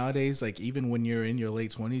like nowadays, like even when you're in your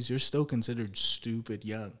late 20s, you're still considered stupid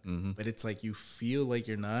young. But it's like you feel like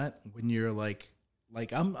you're not when you're like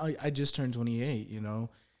I just turned 28, you know,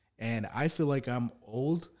 And I feel like I'm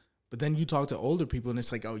old, but then you talk to older people and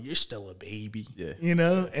it's like, oh, you're still a baby. Yeah. You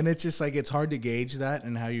know? And it's just like, it's hard to gauge that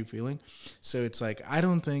and how you're feeling. So it's like, I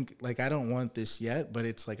don't think, like, I don't want this yet, but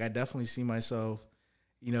it's like, I definitely see myself,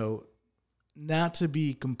 you know, not to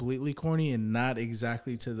be completely corny and not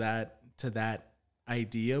exactly to that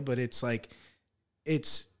idea, but it's like,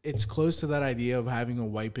 it's close to that idea of having a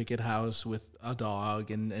white picket house with a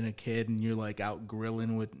dog and a kid, and you're like out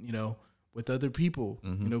grilling with, you know, with other people,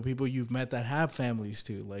 you know, people you've met that have families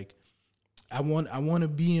too. Like, I want to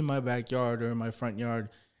be in my backyard or in my front yard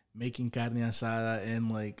making carne asada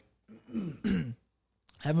and like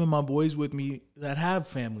having my boys with me that have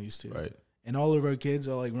families too. Right. And all of our kids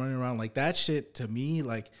are like running around. Like, that shit to me,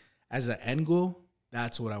 like, as an end goal,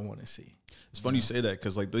 that's what I want to see. It's funny you say that,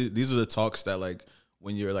 because like these are the talks that, like,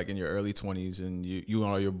 when you're like in your early 20s and you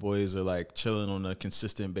and all your boys are like chilling on a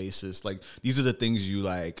consistent basis, like, these are the things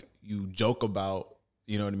you joke about,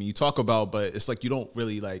 you know what I mean? You talk about, but it's like you don't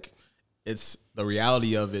really like, it's the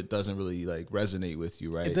reality of it doesn't really like resonate with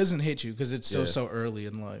you, right? It doesn't hit you because it's still so early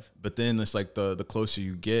in life. But then it's like the closer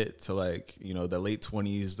you get to, like, you know, the late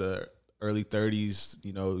 20s, the early 30s,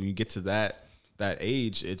 you know, you get to that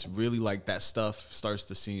age, it's really like that stuff starts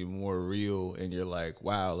to seem more real, and you're like,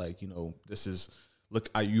 wow, like, you know, this is,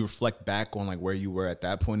 you reflect back on like where you were at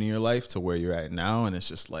that point in your life to where you're at now, and it's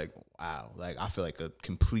just like, wow, like I feel like a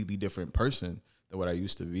completely different person than what I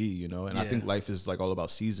used to be, you know. And I think life is like all about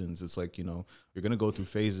seasons. It's like, you know, you're gonna go through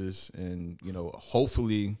phases, and, you know,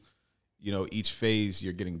 hopefully, you know, each phase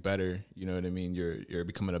you're getting better, you know what I mean? You're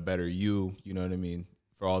becoming a better you know what I mean?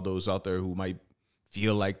 For all those out there who might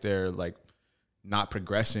feel like they're like not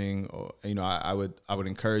progressing, or, you know, I would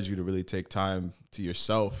encourage you to really take time to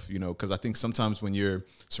yourself, you know, because I think sometimes when you're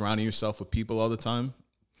surrounding yourself with people all the time,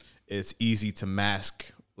 it's easy to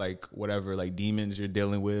mask like whatever like demons you're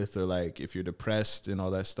dealing with, or like if you're depressed and all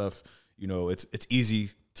that stuff, you know, it's easy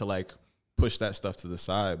to like push that stuff to the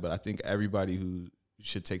side. But I think everybody who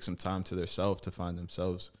should take some time to themselves to find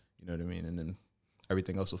themselves, you know what I mean? And then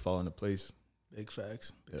everything else will fall into place. Big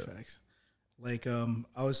facts. Big facts. Like,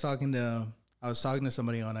 I was talking to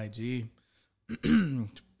somebody on IG,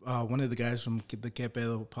 one of the guys from the Que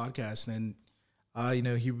Pedo podcast, and you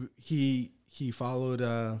know, he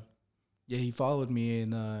followed he followed me,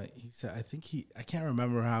 and he said, I can't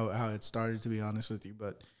remember how it started, to be honest with you,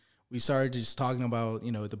 but we started just talking about,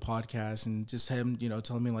 you know, the podcast, and just him, you know,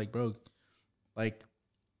 telling me like, bro, like,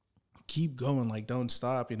 keep going, like, don't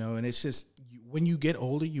stop, you know. And it's just, when you get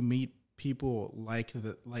older, you meet people like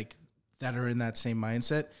that are in that same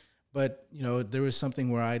mindset. But, you know, there was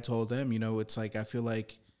something where I told him, you know, it's like, I feel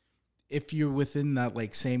like if you're within that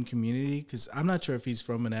like same community, because I'm not sure if he's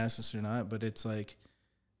from Manassas or not, but it's like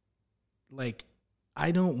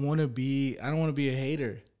I don't want to be a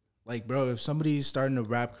hater. Like, bro, if somebody's starting a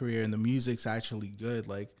rap career and the music's actually good,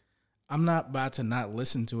 like, I'm not about to not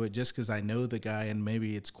listen to it just because I know the guy and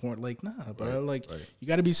maybe it's corn. Like, nah, bro. Right. You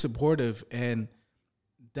got to be supportive. And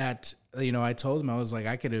that, you know, I told him, I was like,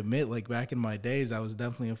 I could admit, like, back in my days, I was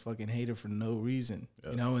definitely a fucking hater for no reason,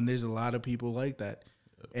 you know, and there's a lot of people like that.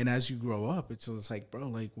 And as you grow up, it's just like, bro,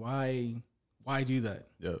 like, why do that?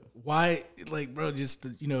 Why, like, bro, just,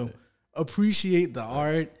 you know, appreciate the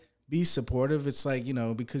art, be supportive. It's like, you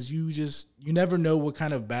know, because you never know what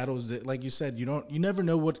kind of battles that, like you said, you never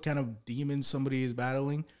know what kind of demons somebody is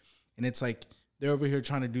battling. And it's like, they're over here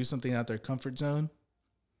trying to do something out their comfort zone.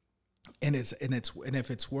 And if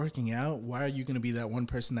it's working out, why are you going to be that one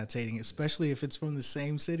person that's hating, especially if it's from the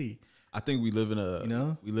same city? I think we live in a,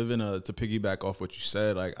 to piggyback off what you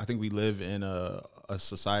said, like, I think we live in a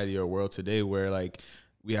society or world today where, like,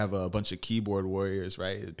 we have a bunch of keyboard warriors,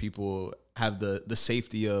 right? People have the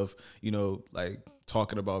safety of, you know, like,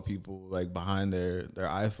 talking about people, like, behind their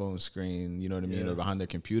iPhone screen, you know what I mean? Or behind their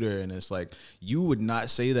computer. And it's like, you would not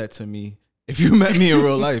say that to me if you met me in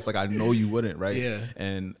real life. Like, I know you wouldn't, right? Yeah.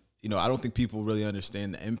 And, you know, I don't think people really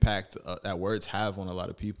understand the impact that words have on a lot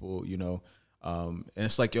of people, you know? And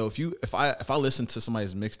it's like, yo, if I listen to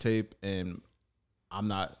somebody's mixtape and I'm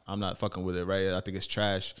not fucking with it, right? I think it's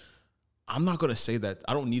trash. I'm not gonna say that.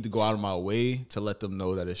 I don't need to go out of my way to let them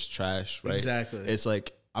know that it's trash, right? Exactly. It's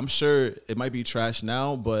like, I'm sure it might be trash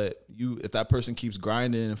now, but if that person keeps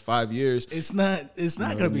grinding in 5 years, it's not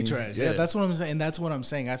gonna be trash. Yeah, that's what I'm saying. And that's what I'm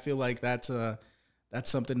saying. I feel like that's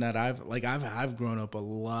something that I've grown up a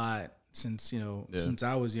lot since, you know, since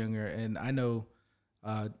I was younger, and I know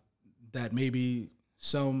that maybe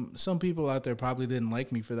some people out there probably didn't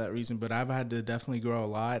like me for that reason, but I've had to definitely grow a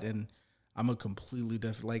lot, and I'm a completely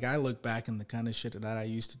different, like, I look back in the kind of shit that I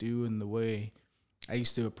used to do and the way I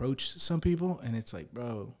used to approach some people, and it's like,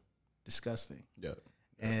 bro, disgusting. Yeah.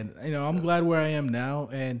 And, you know, I'm glad where I am now,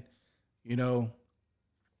 and you know,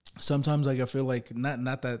 sometimes like I feel like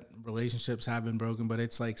not that relationships have been broken, but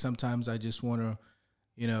it's like sometimes I just want to,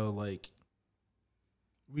 you know, like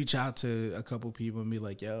reach out to a couple people and be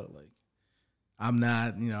like, yo, like I'm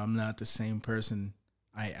not the same person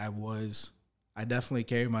I was. I definitely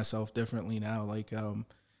carry myself differently now.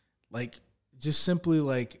 Like just simply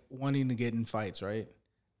like wanting to get in fights, right?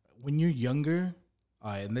 When you're younger,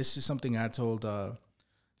 and this is something I told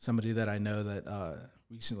somebody that I know that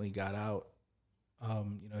recently got out.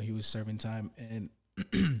 You know, he was serving time, and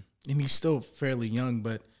and he's still fairly young,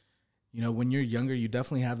 but you know, when you're younger, you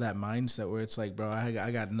definitely have that mindset where it's like, bro,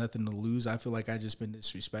 I got nothing to lose. I feel like I just been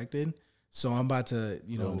disrespected, so I'm about to,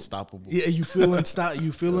 you know, unstoppable. Yeah, you feel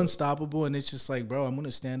unstoppable, and it's just like, bro, I'm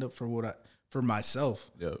gonna stand up for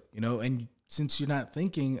myself. Yeah, you know, and since you're not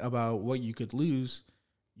thinking about what you could lose,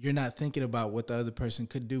 you're not thinking about what the other person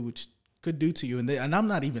could do, which could do to you. And I'm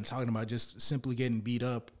not even talking about just simply getting beat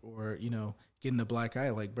up or, you know, getting a black eye.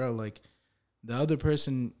 Like, bro, like the other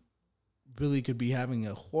person really could be having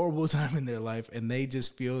a horrible time in their life, and they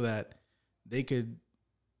just feel that they could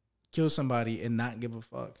kill somebody and not give a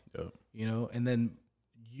fuck. Yeah. You know, and then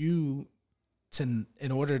you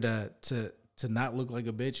in order to not look like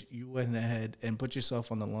a bitch, you went ahead and put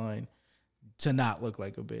yourself on the line to not look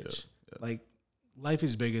like a bitch. Yeah. Like, life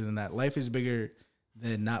is bigger than that. Life is bigger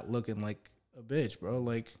than not looking like a bitch, bro.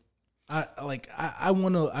 Like I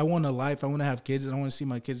want a life. I want to have kids, and I want to see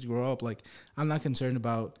my kids grow up. Like, I'm not concerned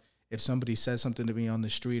about if somebody says something to me on the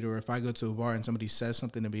street, or if I go to a bar and somebody says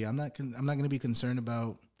something to me. I'm not going to be concerned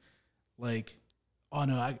about like, oh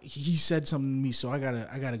no, he said something to me, so I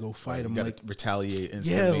gotta go fight him. You gotta like retaliate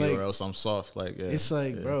instantly, yeah, like, or else I'm soft. Like, yeah, it's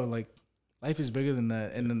like, yeah. bro, like life is bigger than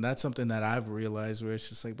that, and then that's something that I've realized where it's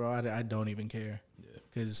just like, bro, I don't even care,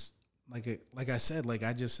 because like I said, like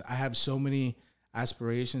I have so many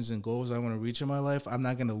aspirations and goals I want to reach in my life. I'm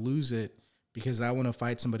not gonna lose it because I want to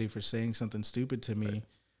fight somebody for saying something stupid to me, right.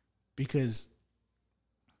 Because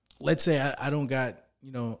let's say I don't got,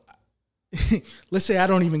 you know. Let's say I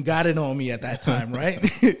don't even got it on me at that time, right?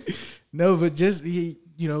 No, but just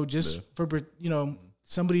for, you know,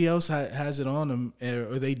 somebody else has it on them,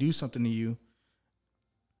 or they do something to you.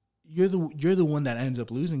 You're the one that ends up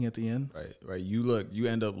losing at the end. Right. You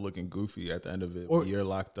end up looking goofy at the end of it. Or you're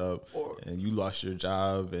locked up, and you lost your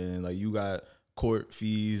job, and like you got court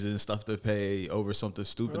fees and stuff to pay over something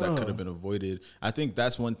stupid that could have been avoided. I think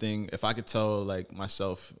that's one thing. If I could tell like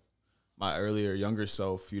myself, my earlier younger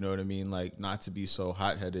self, you know what I mean, like not to be so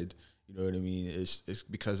hot-headed, you know what I mean, it's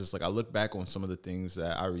because it's like I look back on some of the things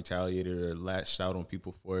that I retaliated or lashed out on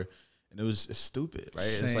people for, and it's stupid, right?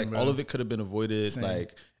 Same, it's like, bro, all of it could have been avoided. Same.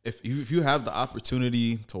 Like if you have the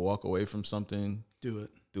opportunity to walk away from something, do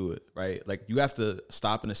it, right? Like you have to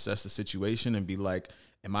stop and assess the situation and be like,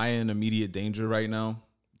 am I in immediate danger right now?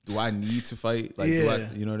 Do I need to fight? Like,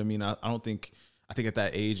 you know what I mean? I don't think. I think at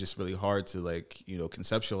that age, it's really hard to like, you know,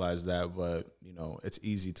 conceptualize that, but you know, it's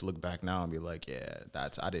easy to look back now and be like, yeah,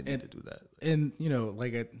 I didn't need to do that. And you know,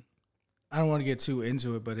 like I don't want to get too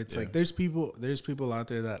into it, but it's like there's people out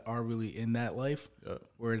there that are really in that life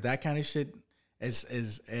where that kind of shit,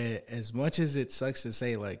 as much as it sucks to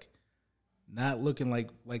say, like not looking like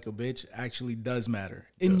a bitch actually does matter.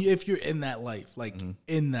 And if you're in that life, like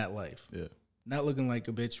in that life, not looking like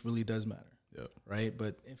a bitch really does matter. Yep. Right.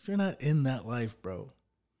 But if you're not in that life, bro,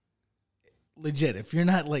 legit, if you're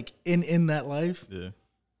not like in that life,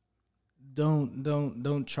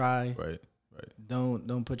 don't try. Right.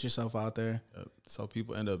 Don't put yourself out there. Yep. That's how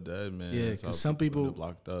people end up dead, man. Yeah, because some people end up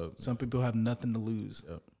locked up. Some people have nothing to lose.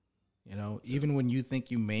 Yep. You know, even when you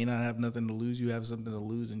think you may not have nothing to lose, you have something to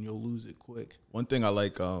lose, and you'll lose it quick. One thing I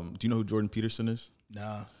like, do you know who Jordan Peterson is?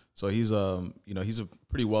 Nah. So he's he's a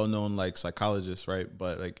pretty well known like psychologist, right?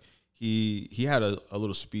 But like he had a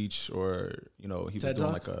little speech, or you know, he was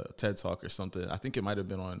doing like a TED Talk or something. I think it might have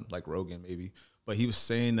been on like Rogan maybe. But he was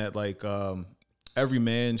saying that like every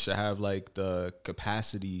man should have like the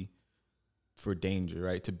capacity for danger,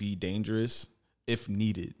 right? To be dangerous if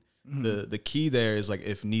needed. Mm-hmm. The key there is like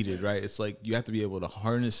if needed, right? It's like you have to be able to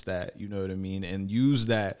harness that, you know what I mean, and use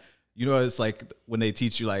that. You know, it's like when they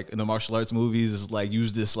teach you like in the martial arts movies, it's like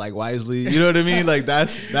use this like wisely. You know what I mean? Like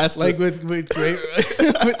that's like with great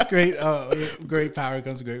power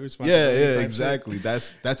comes great responsibility. Yeah, exactly.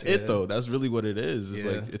 That's it though. That's really what it is. It's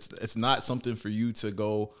like it's not something for you to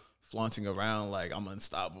go flaunting around like I'm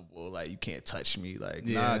unstoppable, like you can't touch me. Like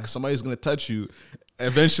nah, 'cause somebody's gonna touch you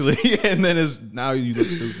eventually, and then it's now you look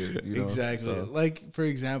stupid. You know? Exactly. So. Like for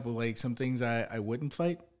example, like some things I wouldn't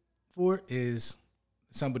fight for is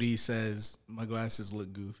somebody says my glasses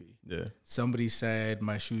look goofy. Yeah. Somebody said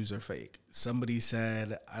my shoes are fake. Somebody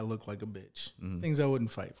said I look like a bitch. Things I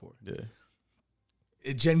wouldn't fight for.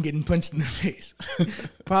 Yeah. Jen getting punched in the face.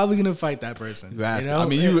 Probably gonna fight that person. You have you to. know? I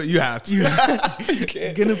mean, you have to. You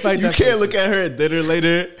can't. Gonna fight You that can't person. look at her at dinner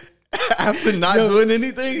later after not doing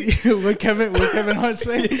anything. what Kevin Hart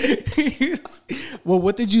say? Well,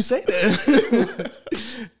 what did you say then?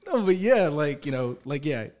 No, but yeah, like, you know, like,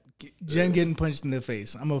 yeah, Jen getting punched in the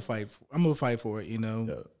face. I'm gonna fight for it, you know.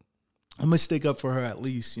 Yeah. I'm gonna stick up for her at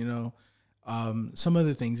least, you know. Some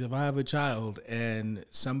other things, if I have a child and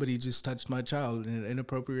somebody just touched my child in an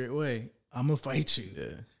inappropriate way, I'm gonna fight you.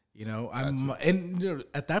 Yeah. You know, and you know,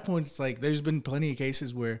 at that point, it's like there's been plenty of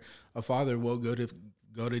cases where a father will go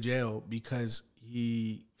to jail because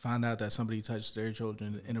he found out that somebody touched their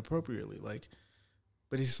children inappropriately. Like,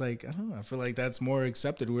 but it's like, I don't know. I feel like that's more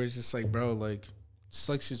accepted. Where it's just like, bro, like,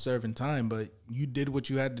 sucks you're serving time, but you did what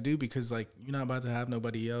you had to do because, like, you're not about to have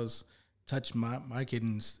nobody else touch my kid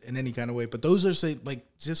in any kind of way. But those are, say, like,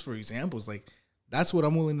 just for examples, like, that's what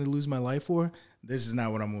I'm willing to lose my life for. This is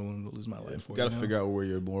not what I'm willing to lose my life for. You got to figure out where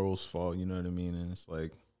your morals fall. You know what I mean? And it's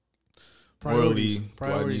like priorities,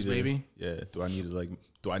 morally, baby. Yeah. Do I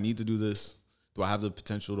need to do this? Do I have the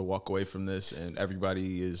potential to walk away from this? And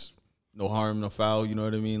everybody is no harm, no foul. You know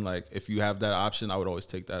what I mean? Like, if you have that option, I would always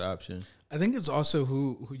take that option. I think it's also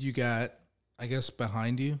who you got, I guess,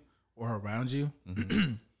 behind you or around you.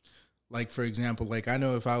 Mm-hmm. Like, for example, like, I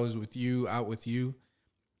know if I was with you, out with you,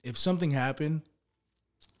 if something happened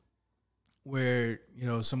where, you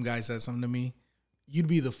know, some guy said something to me, you'd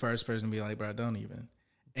be the first person to be like, bro, don't even.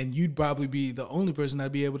 And you'd probably be the only person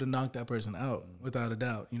that'd be able to knock that person out without a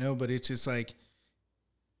doubt, you know? But it's just like,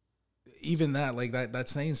 even that, like,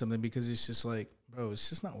 that's saying something because it's just like, bro, it's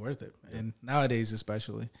just not worth it. Yeah. And nowadays,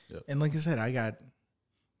 especially. Yep. And like I said, I got,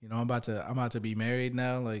 you know, I'm about to be married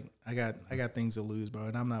now. Like, I got things to lose, bro,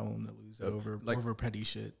 and I'm not willing to lose that over petty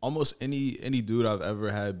shit. Almost any dude I've ever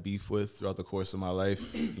had beef with throughout the course of my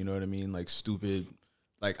life, you know what I mean? Like, stupid.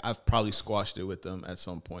 Like, I've probably squashed it with them at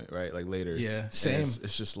some point, right? Like, later. Yeah, same.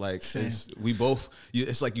 It's just like, we both,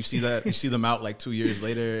 it's like you see them out like 2 years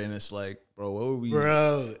later, and it's like, bro, what were we?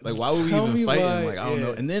 Bro. Like, why were we even fighting? Why, like, I don't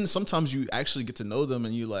know. And then sometimes you actually get to know them,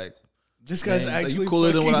 and you like, this guy's actually like, you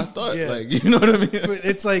cooler than what I thought. Yeah. Like, you know what I mean? But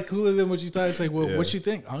it's like cooler than what you thought. It's like, well, what you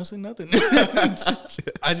think? Honestly, nothing.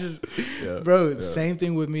 Bro, same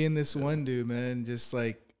thing with me and this one dude, man. Just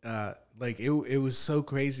like it was so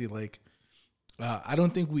crazy. Like, I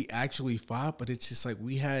don't think we actually fought, but it's just like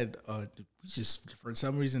we just for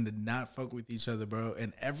some reason did not fuck with each other, bro.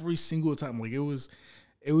 And every single time, like, it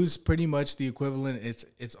was pretty much the equivalent.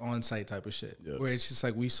 It's on site type of shit, where it's just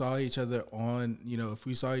like we saw each other on, you know, if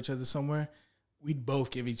we saw each other somewhere, we'd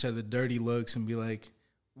both give each other dirty looks and be like,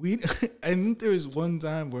 I think there was one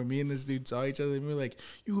time where me and this dude saw each other and we were like,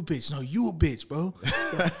 you a bitch. No, you a bitch, bro.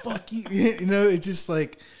 Fuck you. You know, it's just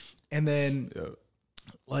like, and then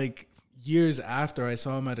like years after I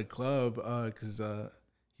saw him at a club, because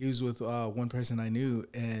he was with one person I knew,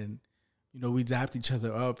 and you know, we zapped each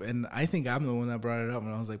other up, and I think I'm the one that brought it up,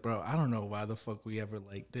 and I was like, bro, I don't know why the fuck we ever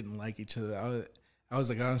like didn't like each other. I was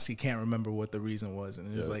like, I honestly can't remember what the reason was, and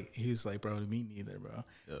it was like, he was like, bro, me neither, bro.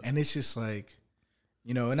 And it's just like,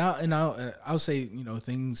 you know, and I'll say, you know,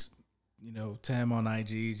 things, you know, to him on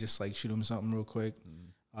IG, just like shoot him something real quick,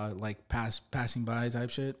 like passing by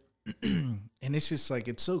type shit, and it's just like,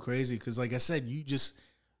 it's so crazy because, like I said,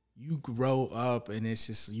 you grow up and it's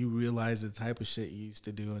just, you realize the type of shit you used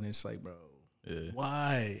to do, and it's like, bro,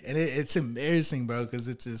 why? And it's embarrassing, bro, because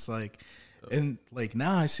it's just like, and like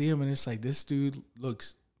now I see him and it's like, this dude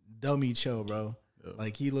looks dummy chill, bro.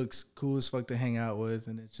 Like, he looks cool as fuck to hang out with,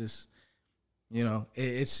 and it's just, you know,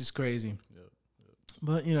 it's just crazy.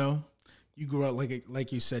 But, you know, you grow up,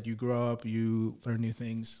 like you said, you grow up, you learn new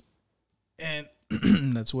things, and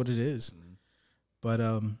that's what it is. But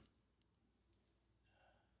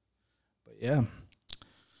yeah.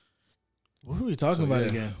 What were we talking about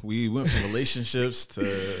again? We went from relationships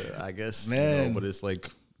to, I guess, man, you know, but it's like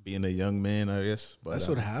being a young man, I guess. But that's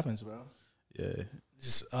what happens, bro. Yeah.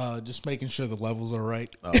 Just making sure the levels are right.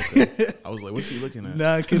 Oh, okay. I was like, what's he looking at?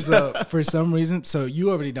 Nah, because for some reason, so you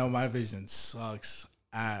already know my vision sucks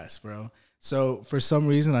ass, bro. So for some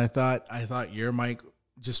reason, I thought your mic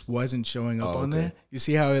just wasn't showing up on there. You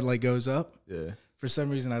see how it like goes up? Yeah. For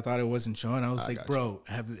some reason, I thought it wasn't showing. I was like, bro,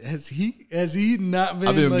 has he not been?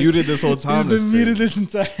 I've been like, muted this whole time. He's been muted this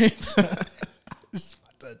entire time. Just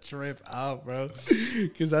about to trip out, bro.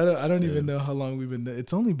 Because I don't even know how long we've been.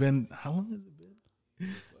 It's only been, how long has it been?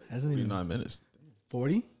 Hasn't even 49 minutes.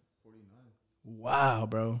 40? 49. Wow,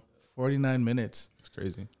 bro. 49 minutes. It's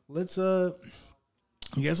crazy. Let's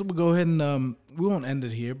I guess we'll go ahead and we won't end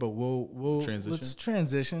it here, but we'll Transition? let's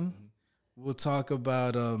transition. We'll talk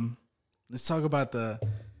about let's talk about the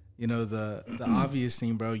the obvious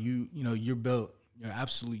thing, bro. You're built, you're an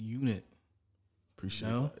absolute unit. Appreciate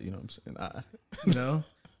No? that. You know what I'm saying? You know,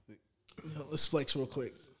 let's flex real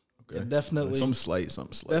quick. Yeah, definitely, Something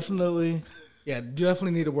slight. definitely. Yeah, you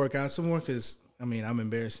definitely need to work out some more because I mean I'm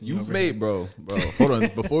embarrassing you. You've over made, here. bro. Hold on.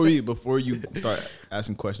 Before you start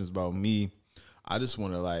asking questions about me, I just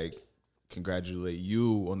want to like congratulate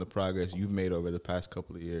you on the progress you've made over the past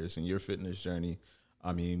couple of years in your fitness journey.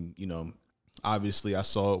 I mean, obviously I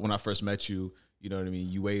saw when I first met you. You know what I mean?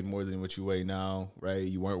 You weighed more than what you weigh now, right?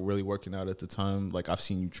 You weren't really working out at the time. Like I've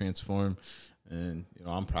seen you transform, and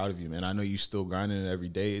I'm proud of you, man. I know you still grinding it every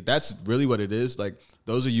day. That's really what it is. Like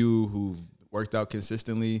those of you who've worked out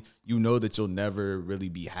consistently, you know that you'll never really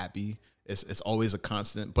be happy. It's always a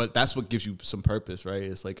constant, but that's what gives you some purpose, right?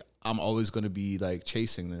 It's like I'm always going to be like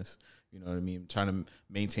chasing this. You know what I mean? Trying to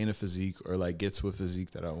maintain a physique or like get to a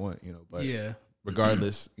physique that I want. But Yeah.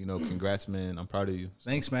 regardless, congrats, man. I'm proud of you.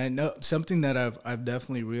 Thanks, man. No, something that I've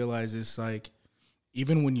definitely realized is like,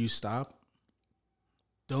 even when you stop,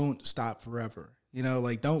 don't stop forever.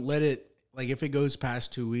 Like don't let it, like if it goes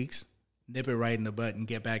past 2 weeks, nip it right in the butt and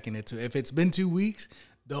get back in it too. If it's been 2 weeks,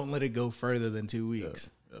 don't let it go further than 2 weeks.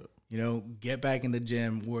 Get back in the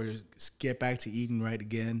gym or get back to eating right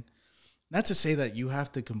again. Not to say that you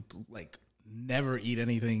have to never eat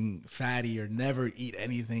anything fatty or never eat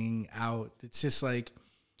anything out. It's just like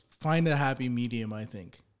find a happy medium, I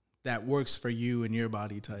think, that works for you and your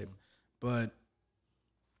body type. But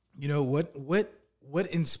what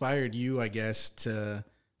inspired you, I guess, to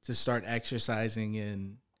start exercising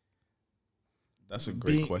and that's a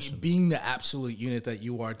great question. Being the absolute unit that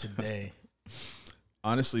you are today.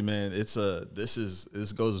 Honestly, man, this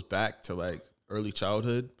goes back to like early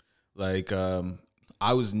childhood. Like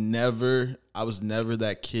I was never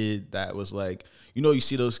that kid that was like, you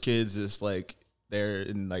see those kids, it's like they're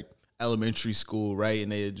in like elementary school, right?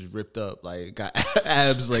 And they just ripped up, like got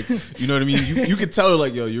abs, like, you know what I mean? You could tell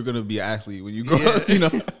like, yo, you're gonna be an athlete when you grow up,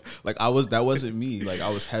 Like that wasn't me. Like I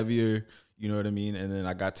was heavier, you know what I mean? And then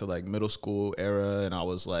I got to like middle school era and I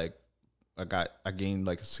was like, I gained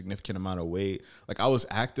like a significant amount of weight. Like I was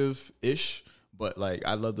active-ish, but like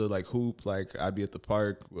I love to like hoop. Like I'd be at the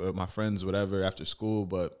park with my friends, whatever, after school.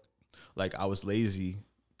 But like I was lazy,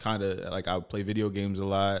 kind of like I would play video games a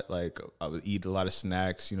lot. Like I would eat a lot of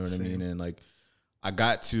snacks, you know what I mean? And like I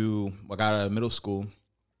got out of middle school,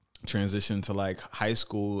 transitioned to like high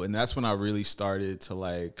school, and that's when I really started to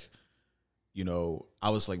like, I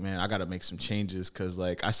was like, man, I got to make some changes because,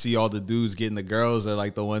 like, I see all the dudes getting the girls are,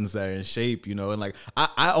 like, the ones that are in shape, and, like,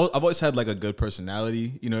 I've always had, like, a good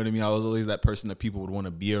personality, you know what I mean? I was always that person that people would want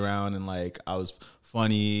to be around, and, like, I was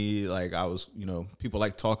funny, like, I was, people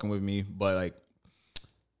like talking with me, but, like,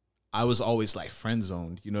 I was always, like, friend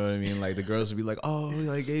zoned, you know what I mean? Like, the girls would be like, oh,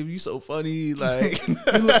 like, Gabe, you so funny, like. you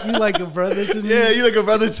like a brother to me? Yeah, you like a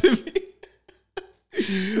brother to me.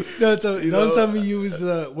 Don't tell me you was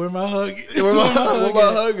where my hug. Where my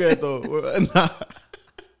hug at though? Nah.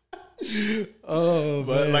 Oh,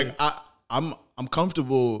 but man. like I'm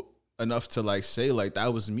comfortable enough to like say like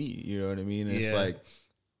that was me. You know what I mean? And it's like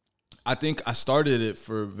I think I started it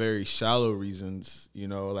for very shallow reasons.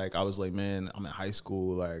 Like I was like, man, I'm in high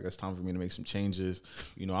school. Like it's time for me to make some changes.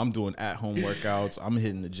 I'm doing at home workouts. I'm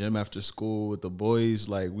hitting the gym after school with the boys.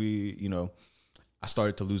 Like I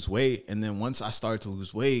started to lose weight. And then once I started to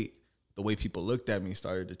lose weight, the way people looked at me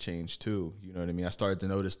started to change too. You know what I mean? I started to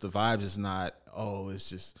notice the vibes is not, it's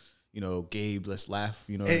just, Gabe, let's laugh.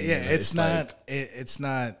 You know what I mean? Yeah, it's not, it's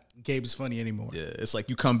not Gabe's funny anymore. Yeah, it's like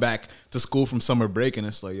you come back to school from summer break and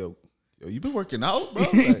it's like, yo, you been working out, bro?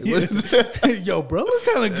 Like, yo, bro, look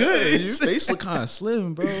kind of good. Your face look kind of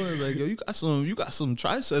slim, bro. And like, yo, you got some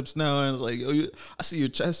triceps now, and it's like, yo, I see your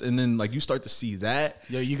chest, and then like you start to see that.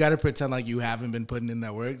 Yo, you got to pretend like you haven't been putting in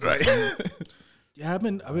that work, right? Yeah, I've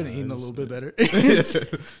been eating a little bit better.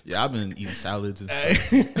 Yeah, I've been eating salads and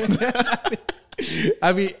stuff.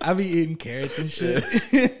 I be eating carrots and shit.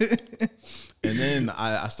 And then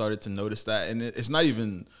I started to notice that, and it's not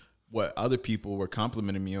even what other people were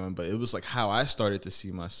complimenting me on, but it was like how I started to see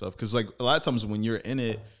myself. Because like a lot of times when you're in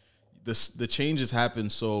it, the changes happen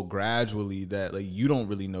so gradually that like you don't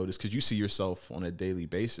really notice because you see yourself on a daily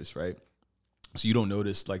basis, right? So you don't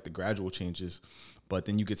notice like the gradual changes, but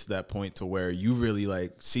then you get to that point to where you really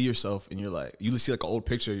like see yourself and you're like, you see like an old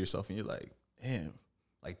picture of yourself and you're like, damn,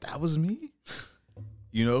 like that was me,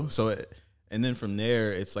 So, and then from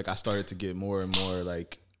there, it's like I started to get more and more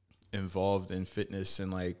like involved in fitness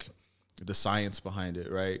and like, the science behind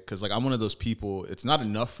it, right? Because like I'm one of those people. It's not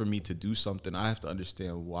enough for me to do something. I have to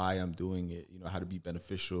understand why I'm doing it. You know, how to be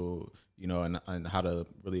beneficial. You know, and how to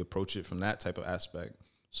really approach it from that type of aspect.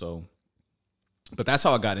 So, but that's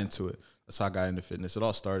how I got into it. That's how I got into fitness. It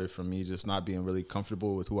all started from me just not being really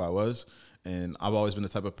comfortable with who I was, and I've always been the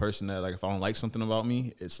type of person that like if I don't like something about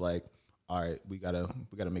me, it's like, all right, we gotta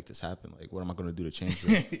make this happen. Like, what am I gonna do to change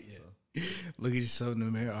it? Yeah. So. Look at yourself in the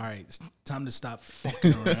mirror. All right, it's time to stop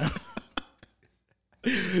fucking around.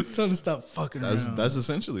 Time to stop fucking around. That's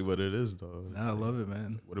essentially what it is, though. Nah, I love it,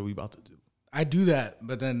 man. Like, what are we about to do? I do that,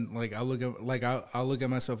 but then like I'll look at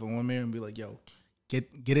myself in one mirror and be like, "Yo, get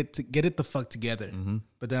it the fuck together." Mm-hmm.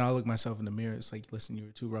 But then I'll look myself in the mirror. It's like, listen, you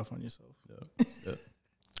were too rough on yourself. Yeah.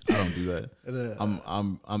 I don't do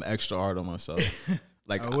that. I'm extra hard on myself.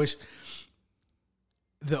 Like I wish.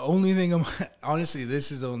 The only thing honestly,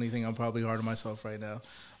 this is the only thing I'm probably hard on myself right now,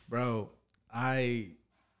 bro. I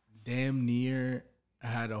damn near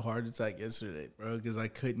had a heart attack yesterday, bro, because I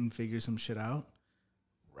couldn't figure some shit out.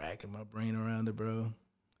 Racking my brain around it, bro.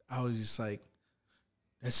 I was just like,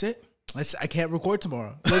 that's it. I can't record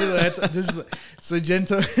tomorrow. Literally, so Jen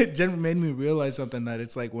made me realize something, that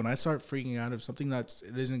it's like when I start freaking out if something that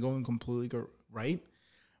isn't going completely right,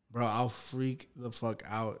 bro, I'll freak the fuck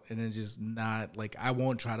out, and it just not like I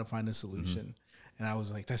won't try to find a solution. Mm-hmm. And I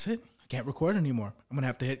was like, that's it. I can't record anymore. I'm gonna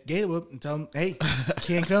have to hit Gator up and tell him, hey,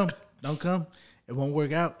 can't come. Don't come. It won't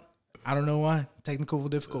work out. I don't know why. Technical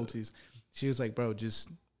difficulties. She was like, bro, just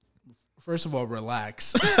first of all,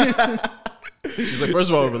 relax. She's like, first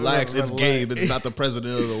of all, relax. It's Gabe. It's not the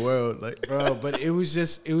president of the world. Like, bro, but it was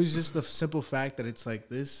just the simple fact that it's like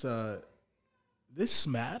this. This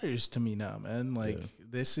matters to me now, man. Like,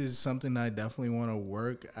 this is something I definitely want to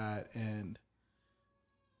work at, and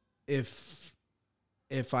if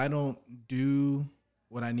I don't do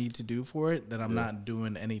what I need to do for it, then I'm not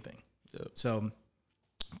doing anything. Yeah. So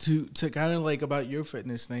to kind of like about your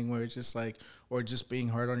fitness thing, where it's just like, or just being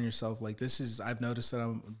hard on yourself, like this is, I've noticed that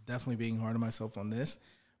I'm definitely being hard on myself on this,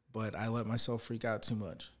 but I let myself freak out too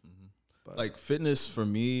much. Mm-hmm. But like fitness for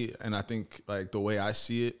me, and I think like the way I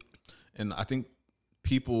see it, and I think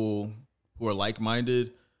people who are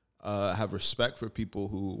like-minded have respect for people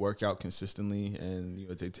who work out consistently and, you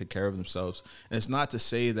know, they take care of themselves. And it's not to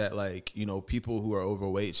say that, like, you know, people who are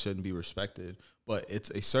overweight shouldn't be respected, but it's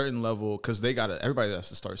a certain level, because everybody has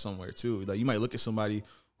to start somewhere too. Like, you might look at somebody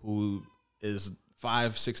who is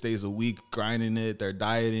 5-6 days a week grinding it, they're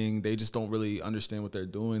dieting, they just don't really understand what they're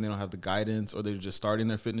doing, they don't have the guidance, or they're just starting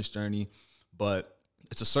their fitness journey. But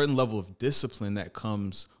it's a certain level of discipline that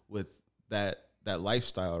comes with that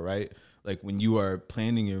lifestyle, right? Like when you are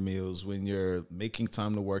planning your meals, when you're making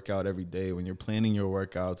time to work out every day, when you're planning your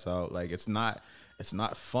workouts out, like it's not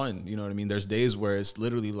fun. You know what I mean? There's days where it's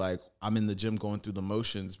literally like I'm in the gym going through the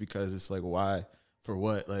motions, because it's like, why? For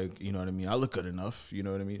what? Like, you know what I mean? I look good enough. You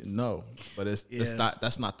know what I mean? No, but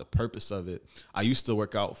that's not the purpose of it. I used to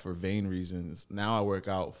work out for vain reasons. Now I work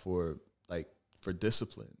out for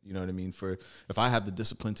discipline. You know what I mean? If I have the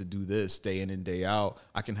discipline to do this day in and day out,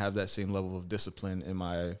 I can have that same level of discipline in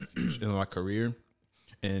my career,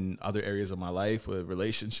 in other areas of my life, with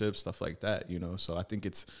relationships, stuff like that, you know? So I think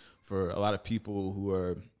it's for a lot of people who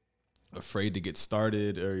are afraid to get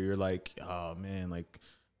started, or you're like, oh man, like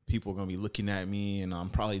people are going to be looking at me and I'm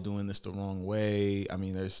probably doing this the wrong way. I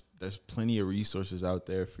mean, there's plenty of resources out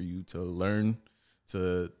there for you to learn,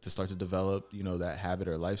 to start to develop, you know, that habit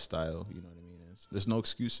or lifestyle. You know what I mean? There's no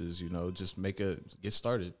excuses, you know, just get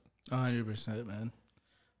started. 100%, man.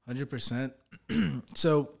 100%.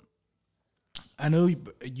 So I know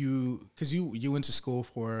because you went to school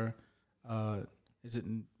for, is it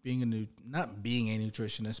not being a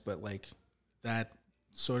nutritionist, but like that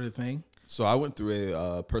sort of thing? So I went through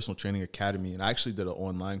a personal training academy, and I actually did an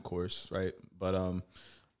online course, right? But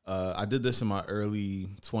I did this in my early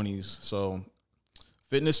 20s. So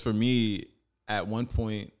fitness for me at one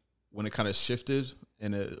point, when it kind of shifted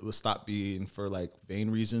and it would stop being for like vain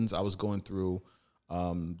reasons, I was going through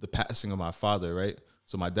the passing of my father, right?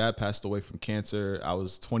 So my dad passed away from cancer. I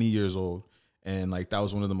was 20 years old, and like that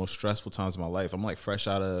was one of the most stressful times of my life. I'm like fresh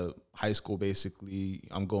out of high school, basically.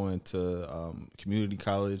 I'm going to community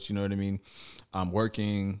college, you know what I mean? I'm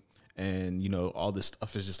working, and you know, all this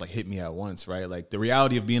stuff is just like hit me at once, right? Like the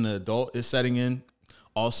reality of being an adult is setting in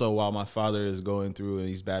also while my father is going through and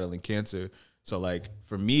he's battling cancer. So, like,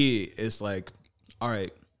 for me, it's like, all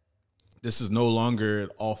right, this is no longer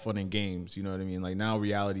all fun and games, you know what I mean? Like, now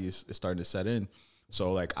reality is starting to set in.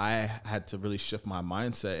 So, like, I had to really shift my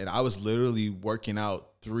mindset, and I was literally working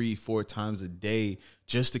out 3-4 times a day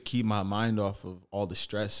just to keep my mind off of all the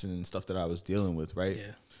stress and stuff that I was dealing with, right?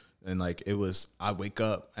 Yeah. And like I wake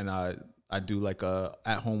up and I do like a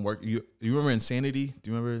at home work. You remember Insanity?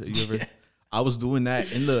 Do you remember? You ever? I was doing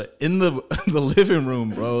that in the the living room,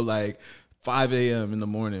 bro. Like 5 a.m. in the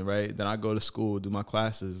morning, right? Then I go to school, do my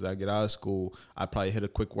classes. I get out of school. I probably hit a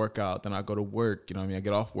quick workout. Then I go to work. You know what I mean? I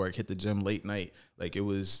get off work, hit the gym late night. Like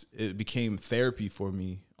it became therapy for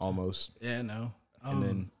me almost. Yeah, no. And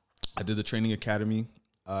then I did the training academy,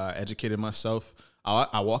 educated myself.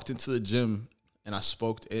 I walked into the gym and I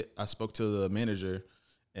spoke to the manager,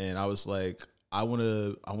 and I was like, I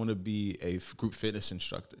want to be a group fitness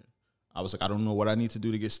instructor. I was like, I don't know what I need to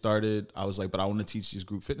do to get started. I was like, but I want to teach these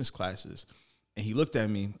group fitness classes. And he looked at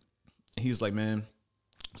me and he's like, man,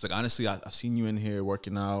 I was like, honestly, I've seen you in here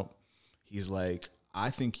working out. He's like, I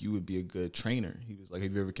think you would be a good trainer. He was like,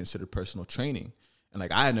 have you ever considered personal training? And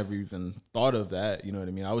like, I had never even thought of that. You know what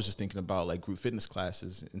I mean? I was just thinking about like group fitness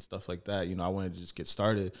classes and stuff like that. You know, I wanted to just get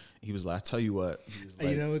started. He was like, I tell you what. He was like,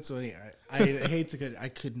 you know what's funny? I hate to. I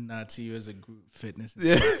could not see you as a group fitness.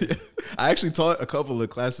 Yeah, I actually taught a couple of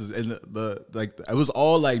classes, and the it was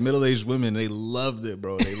all like middle-aged women. They loved it,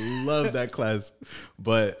 bro. They loved that class,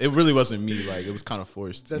 but it really wasn't me. Like it was kind of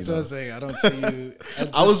forced. That's what I'm saying. I don't see you.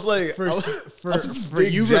 I was like, for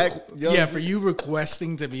you, for you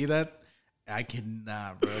requesting to be that. I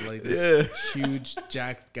cannot, bro. Like this huge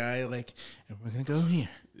jacked guy. Like, and we're gonna go here.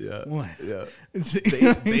 Yeah. What? Yeah.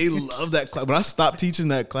 They love that class. When I stopped teaching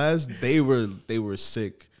that class, they were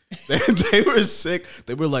sick. They were sick.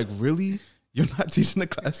 They were like, really? You're not teaching the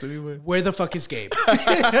class anyway? Where the fuck is Gabe?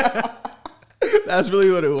 That's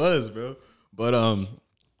really what it was, bro. But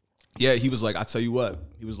yeah, he was like, I tell you what.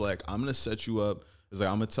 He was like, I'm gonna set you up. He's like,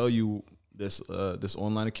 I'm gonna tell you this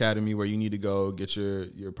online academy where you need to go get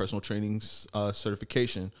your personal training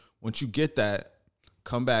certification. Once you get that,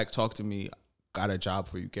 come back, talk to me. Got a job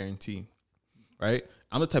for you, guarantee. Right?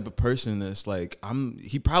 I'm the type of person that's like,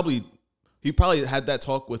 he probably had that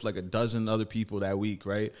talk with like a dozen other people that week,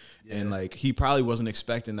 right? Yeah. And like he probably wasn't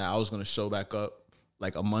expecting that I was gonna show back up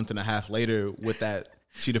like a month and a half later with that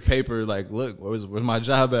sheet of paper. Like, look, where's my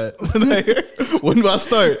job at? Like, when do I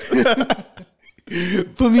start?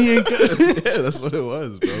 Put me in. Yeah, that's what it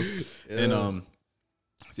was, bro. Yeah. And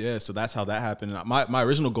yeah, so that's how that happened. And my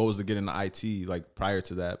original goal was to get into IT, like prior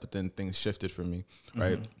to that, but then things shifted for me,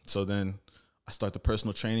 right? Mm-hmm. So then I started the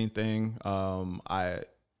personal training thing. I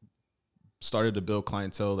started to build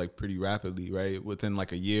clientele like pretty rapidly, right? Within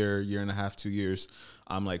like a year and a half, 2 years,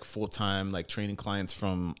 I'm like full time, like training clients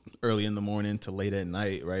from early in the morning to late at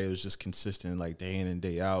night, right? It was just consistent, like day in and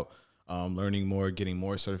day out. Learning more, getting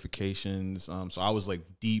more certifications. So I was like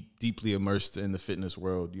deeply immersed in the fitness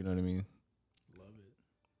world. You know what I mean? I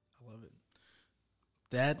love it.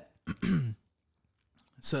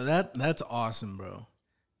 So that's awesome, bro.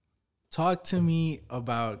 Talk to me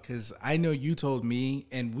about, because I know you told me,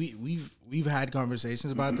 and we've had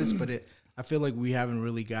conversations about this, but I feel like we haven't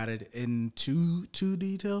really got it into too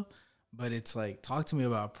detail. But it's like, talk to me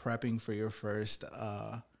about prepping for your first.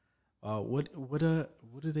 What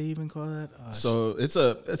do they even call that? So it's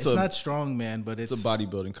not strongman, but it's a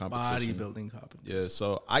bodybuilding competition. Yeah.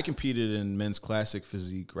 So I competed in men's classic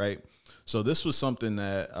physique, right? So this was something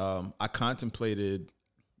that I contemplated,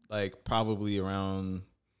 like probably around,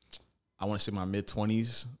 I want to say my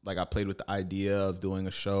mid-20s. Like I played with the idea of doing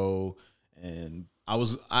a show, and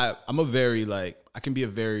I'm a very I can be a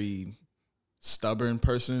very stubborn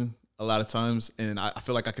person a lot of times, and I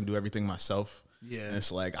feel like I can do everything myself. Yeah, and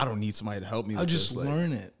it's like I don't need somebody to help me. I'll just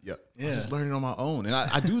learn it. Yeah, I'll just learn it on my own, and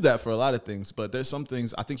I do that for a lot of things. But there's some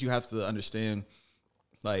things I think you have to understand.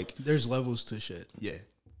 Like there's levels to shit. Yeah,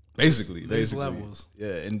 basically, levels. Yeah,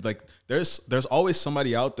 and like there's always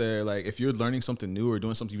somebody out there. Like if you're learning something new or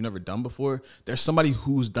doing something you've never done before, there's somebody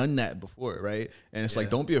who's done that before, right? And it's like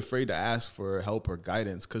don't be afraid to ask for help or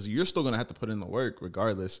guidance, because you're still gonna have to put in the work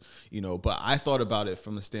regardless, you know. But I thought about it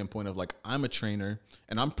from the standpoint of like I'm a trainer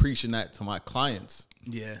and I'm preaching that to my clients.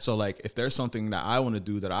 Yeah. So like if there's something that I want to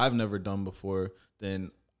do that I've never done before,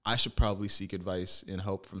 then I should probably seek advice and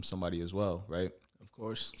help from somebody as well, right? Of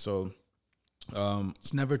course. So.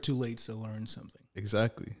 It's never too late to learn something.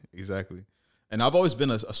 Exactly. And I've always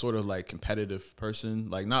been a sort of like competitive person,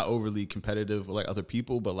 like not overly competitive like other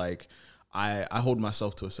people, but like I hold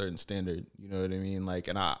myself to a certain standard, you know what I mean? Like,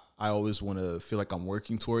 and I always want to feel like I'm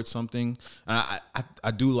working towards something. And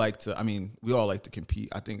I do like to, I mean, we all like to compete.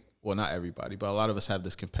 I think, well, not everybody, but a lot of us have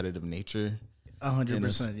this competitive nature.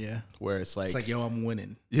 100%, yeah. Where it's like, yo, I'm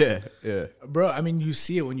winning. Yeah. Bro, I mean, you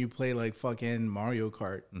see it when you play like fucking Mario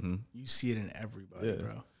Kart. Mm-hmm. You see it in everybody,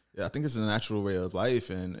 bro. Yeah, I think it's a natural way of life,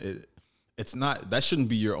 and it's not, that shouldn't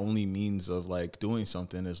be your only means of like doing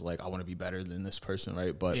something, is like, I want to be better than this person,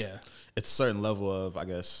 right? But Yeah. it's a certain level of, I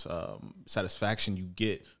guess, satisfaction you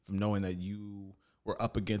get from knowing that you were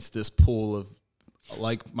up against this pool of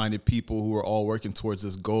like-minded people who are all working towards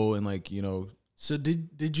this goal. And like, you know. So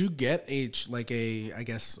did you get I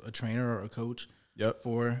guess a trainer or a coach? Yep.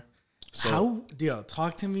 For So,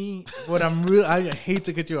 talk to me. What I'm really, I hate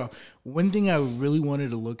to cut you off. One thing I really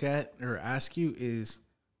wanted to look at or ask you is,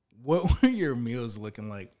 what were your meals looking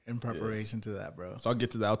like in preparation to that, bro? So I'll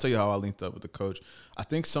get to that. I'll tell you how I linked up with the coach. I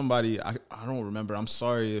think somebody, I don't remember. I'm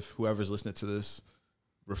sorry if whoever's listening to this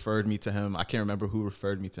referred me to him. I can't remember who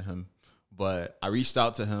referred me to him, but I reached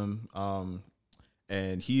out to him.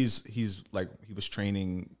 And he's like, he was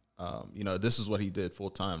training, you know, this is what he did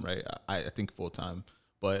full time, right? I think full time,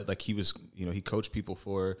 but like he was, you know, he coached people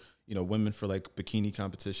for, you know, women for like bikini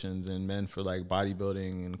competitions and men for like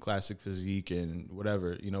bodybuilding and classic physique and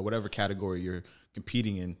whatever, you know, whatever category you're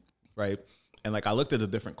competing in, right? And like I looked at the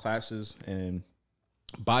different classes, and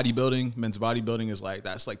bodybuilding, men's bodybuilding is like,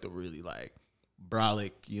 that's like the really like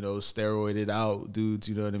brolic, you know, steroided out dudes,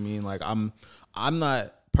 you know what I mean? Like I'm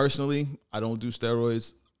not personally, I don't do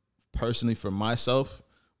steroids personally for myself,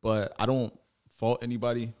 but I don't fault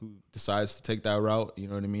anybody who decides to take that route. You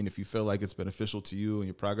know what I mean? If you feel like it's beneficial to you and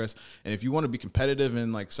your progress, and if you want to be competitive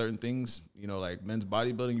in like certain things, you know, like men's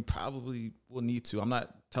bodybuilding, you probably will need to. I'm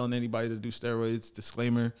not telling anybody to do steroids,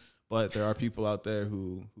 disclaimer, but there are people out there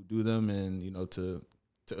who do them, and you know, to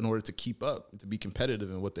in order to keep up, to be competitive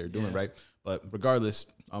in what they're doing, right? But regardless,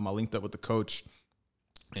 I linked up with the coach.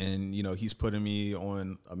 And, you know, he's putting me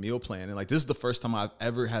on a meal plan. And, like, this is the first time I've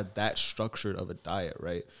ever had that structured of a diet,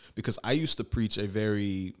 right? Because I used to preach a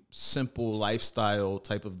very simple lifestyle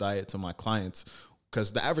type of diet to my clients,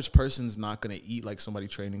 because the average person's not going to eat like somebody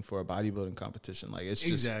training for a bodybuilding competition. Like, it's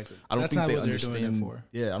just, exactly. I don't That's think not they what they're understand. doing it for.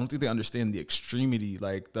 Yeah, I don't think they understand the extremity.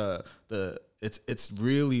 Like, it's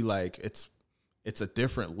really like, it's a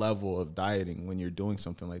different level of dieting when you're doing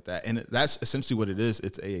something like that. And that's essentially what it is.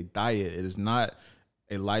 It's a diet. It is not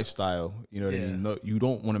a lifestyle, you know what I mean? No, you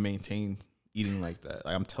don't want to maintain eating like that.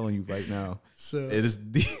 Like, I'm telling you right now, So it is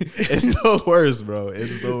it's the worst, bro.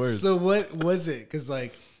 It's the worst. So what was it? Because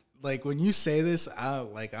like when you say this,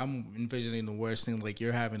 I'm envisioning the worst thing. Like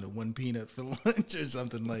you're having one peanut for lunch or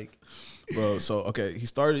something. Like, bro. So okay, he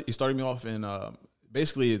started me off in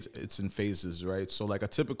basically it's in phases, right? So like a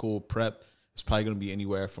typical prep is probably going to be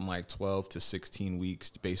anywhere from like 12 to 16 weeks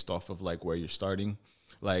based off of like where you're starting.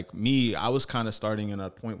 Like me, I was kind of starting in a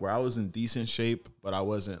point where I was in decent shape, but I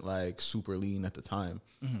wasn't like super lean at the time.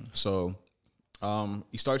 Mm-hmm. So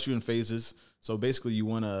he starts you in phases. So basically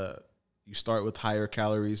you start with higher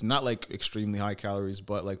calories, not like extremely high calories,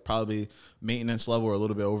 but like probably maintenance level or a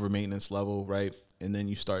little bit over maintenance level, right? And then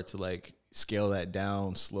you start to like scale that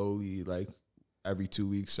down slowly, like every 2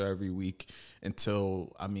 weeks or every week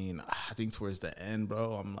until, I think towards the end,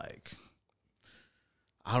 bro, I'm like,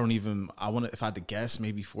 if I had to guess,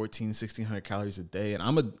 maybe 1,600 calories a day. And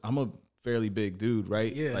I'm a fairly big dude,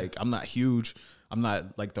 right? Yeah. Like I'm not huge. I'm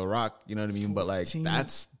not like The Rock, you know what I mean? But like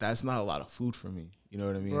that's not a lot of food for me. You know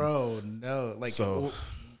what I mean? Bro, no. Like, so,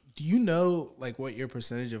 do you know like what your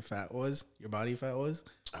percentage of fat was? Your body fat was?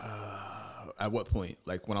 At what point?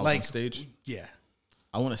 Like when I was on stage? Yeah.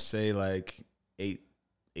 I want to say like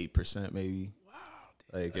 8% maybe.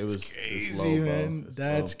 Like it was crazy, it's low, man. It's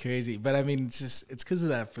that's low. crazy. But I mean, it's because of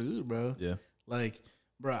that food, bro. Yeah. Like,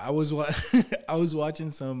 bro, I was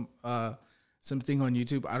watching something on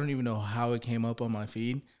YouTube. I don't even know how it came up on my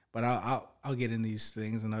feed, but I'll get in these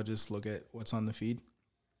things and I'll just look at what's on the feed.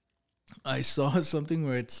 I saw something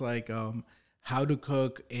where it's like how to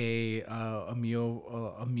cook a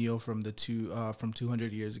meal from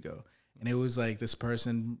 200 years ago, and it was like this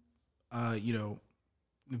person,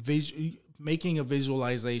 making a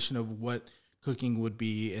visualization of what cooking would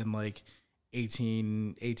be in like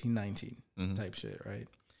 1819 type shit, right?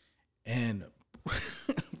 And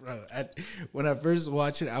bro, when I first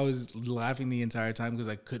watched it, I was laughing the entire time because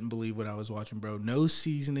I couldn't believe what I was watching, bro. No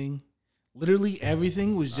seasoning. Literally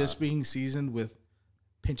everything was just being seasoned with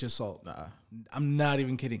pinch of salt. I'm not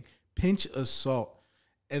even kidding. Pinch of salt.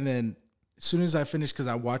 And then as soon as I finished, because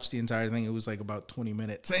I watched the entire thing, it was like about 20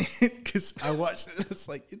 minutes. Because I watched it, it's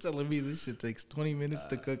like, you're telling me this shit takes 20 minutes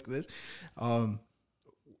to cook this?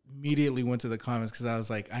 Immediately went to the comments because I was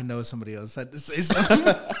like, I know somebody else had to say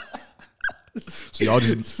something. So y'all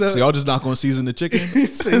just not gonna season the chicken?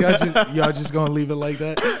 So y'all just gonna leave it like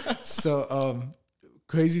that? So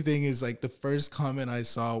crazy thing is, like, the first comment I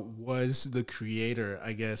saw was the creator,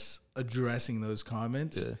 I guess, addressing those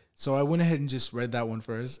comments. Yeah. So I went ahead and just read that one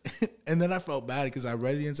first. And then I felt bad because I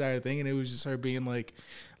read the entire thing and it was just her being like,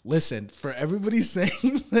 Listen, for everybody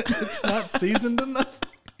saying that it's not seasoned enough,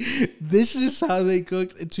 this is how they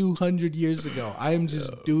cooked 200 years ago. I am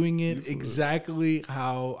just doing it exactly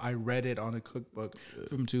how I read it on a cookbook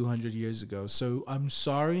from 200 years ago. So I'm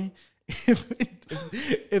sorry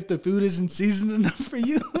if the food isn't seasoned enough for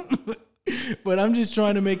you. But I'm just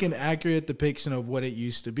trying to make an accurate depiction of what it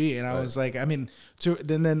used to be. And I was like, I mean,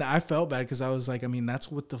 then I felt bad because I was like, I mean,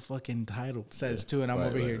 that's what the fucking title says too. And I'm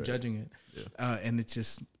over here judging it. Yeah. And it's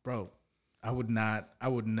just, bro, I would not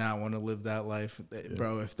want to live that life,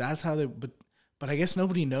 bro. If that's how but I guess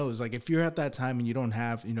nobody knows. Like if you're at that time and you don't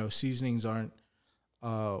have, seasonings aren't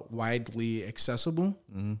widely accessible,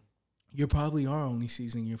 you probably are only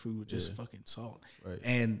seasoning your food with just fucking salt. Right.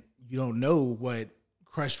 And you don't know what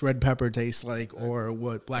crushed red pepper tastes like or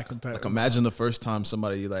what blackened pepper. Like imagine the first time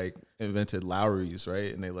somebody like invented Lowry's,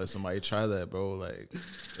 right? And they let somebody try that, bro. Like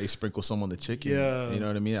they sprinkle some on the chicken. Yeah. You know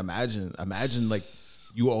what I mean? Imagine like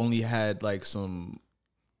you only had like some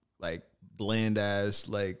like bland ass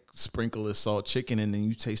like sprinkle of salt chicken and then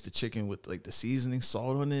you taste the chicken with like the seasoning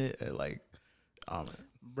salt on it and like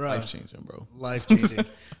life changing, bro. Life changing.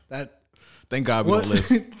 Thank God we don't live.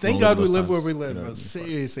 Thank God we live where we live, bro.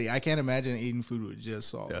 Seriously, I can't imagine eating food with just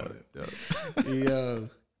salt on it. Yo,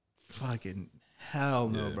 fucking hell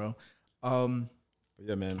no, bro.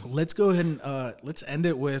 Yeah, man. Let's go ahead and let's end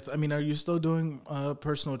it with. I mean, are you still doing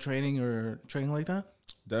personal training or training like that?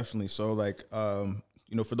 Definitely. So, like,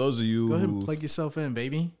 for those of you, go ahead and plug yourself in,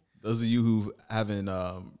 baby. Those of you who haven't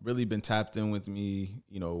really been tapped in with me,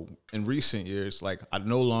 in recent years, like I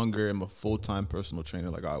no longer am a full-time personal trainer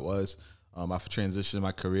like I was. I've transitioned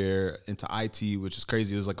my career into IT, which is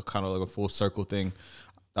crazy. It was like a kind of like a full circle thing.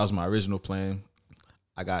 That was my original plan.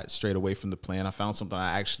 I got straight away from the plan. I found something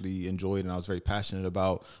I actually enjoyed and I was very passionate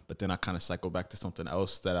about, but then I kind of cycled back to something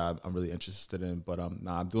else that I'm really interested in. But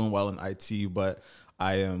I'm doing well in IT, but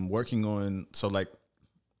I am working on, so like,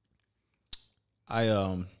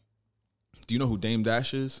 do you know who Dame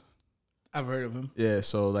Dash is? I've heard of him. Yeah,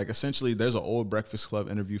 so like essentially there's an old Breakfast Club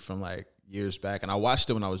interview from like years back, and I watched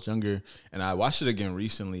it when I was younger, and I watched it again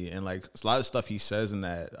recently, and like a lot of stuff he says in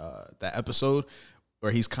that episode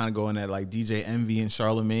where he's kind of going at like DJ Envy and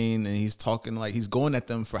Charlemagne, and he's talking like he's going at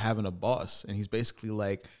them for having a boss, and he's basically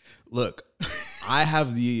like, look, I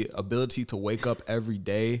have the ability to wake up every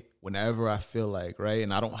day whenever I feel like, right?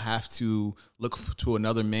 And I don't have to look to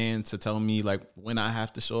another man to tell me like when I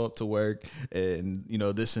have to show up to work and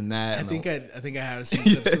this and that. I think I have seen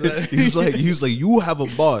clips of that. He's like, you have a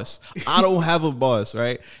boss. I don't have a boss,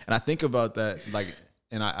 right? And I think about that like,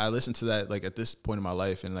 and I listen to that like at this point in my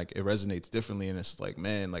life, and like it resonates differently. And it's like,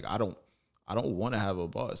 man, like I don't want to have a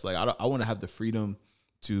boss. Like I want to have the freedom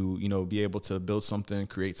to be able to build something,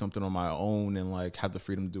 create something on my own, and like have the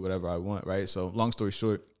freedom to do whatever I want, right? So long story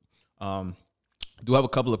short, do have a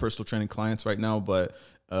couple of personal training clients right now, but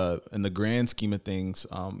in the grand scheme of things,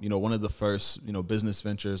 one of the first business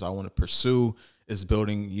ventures I want to pursue is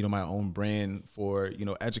building my own brand for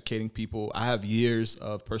educating people. I have years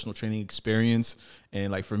of personal training experience,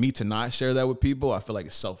 and like for me to not share that with people, I feel like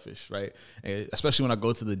it's selfish, right? And especially when I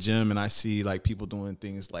go to the gym and I see like people doing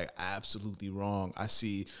things like absolutely wrong. I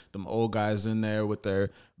see them old guys in there with their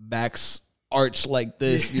backs arched like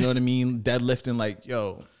this, you know what I mean, deadlifting like,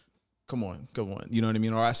 yo, come on, you know what I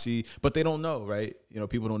mean? Or I see, but they don't know, right?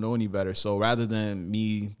 People don't know any better. So rather than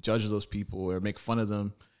me judge those people or make fun of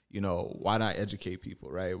them, why not educate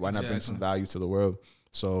people, right? Why not bring some value to the world?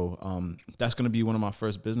 So that's going to be one of my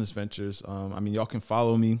first business ventures. Y'all can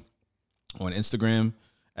follow me on Instagram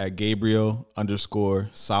at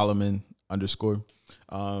Gabriel_Solomon_.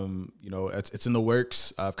 It's in the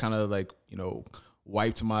works. I've kind of like,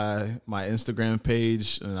 wiped my Instagram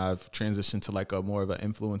page, and I've transitioned to like a more of an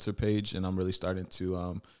influencer page, and I'm really starting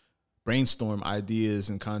to brainstorm ideas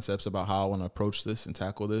and concepts about how I want to approach this and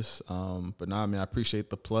tackle this. But nah, man, I appreciate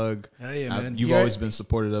the plug. Hell yeah, man. You've always been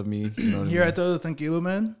supportive of me. You know what Here I mean? at Todo Tranquilo,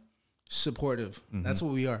 man, supportive. Mm-hmm. That's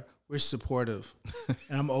what we are. We're supportive,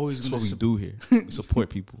 and I'm always going to. That's what we do here. We support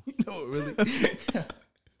people. No, really.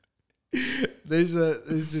 There's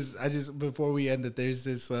this. Before we end it, there's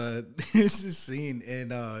this scene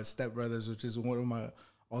in Step Brothers, which is one of my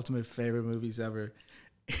ultimate favorite movies ever.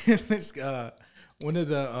 And this one of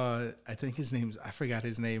the I think I forgot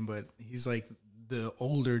his name, but he's like the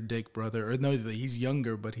older Dick brother, or no, he's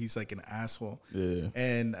younger, but he's like an asshole. Yeah.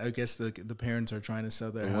 And I guess the parents are trying to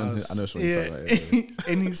sell their house. I know what you're talking about. Yeah.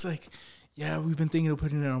 And he's like, yeah, we've been thinking of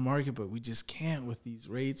putting it on the market, but we just can't with these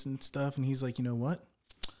rates and stuff. And he's like, you know what?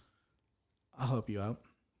 I'll help you out,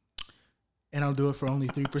 and I'll do it for only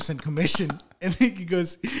 3% commission. And then he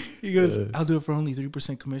goes, I'll do it for only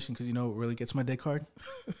 3% commission because what really gets my dick hard?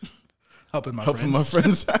 helping my helping my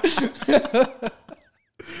friends.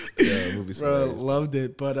 Yeah, movie's Bro, hilarious. loved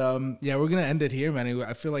it. But yeah, we're gonna end it here, man.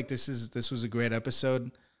 I feel like this was a great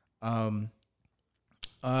episode. Follow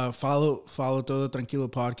Todo Tranquilo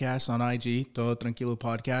Podcast on IG, Todo Tranquilo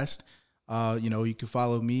Podcast. You can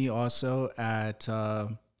follow me also at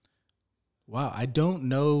wow, I don't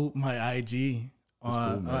know my IG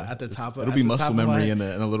at the top of It'll be at the muscle top of my memory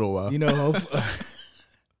head. in a little while. You know,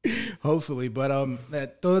 hopefully. But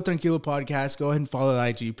at Todo Tranquilo Podcast, go ahead and follow the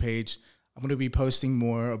IG page. I'm gonna be posting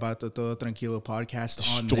more about the Todo Tranquilo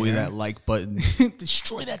podcast on Destroy there. that like button.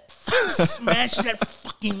 Destroy that, smash that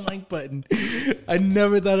fucking like button. I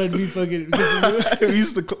never thought I'd be fucking. we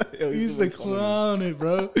used to clown it,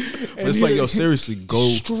 bro. But it's like, yo, seriously, go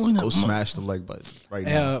smash the like button right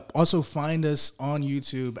now. Also, find us on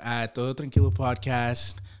YouTube at Todo Tranquilo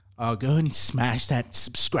Podcast. Go ahead and smash that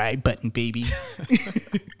subscribe button, baby.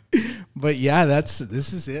 But yeah, this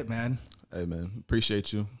is it, man. Hey, man,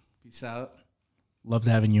 appreciate you. Peace out. Loved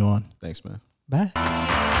having you on. Thanks, man. Bye.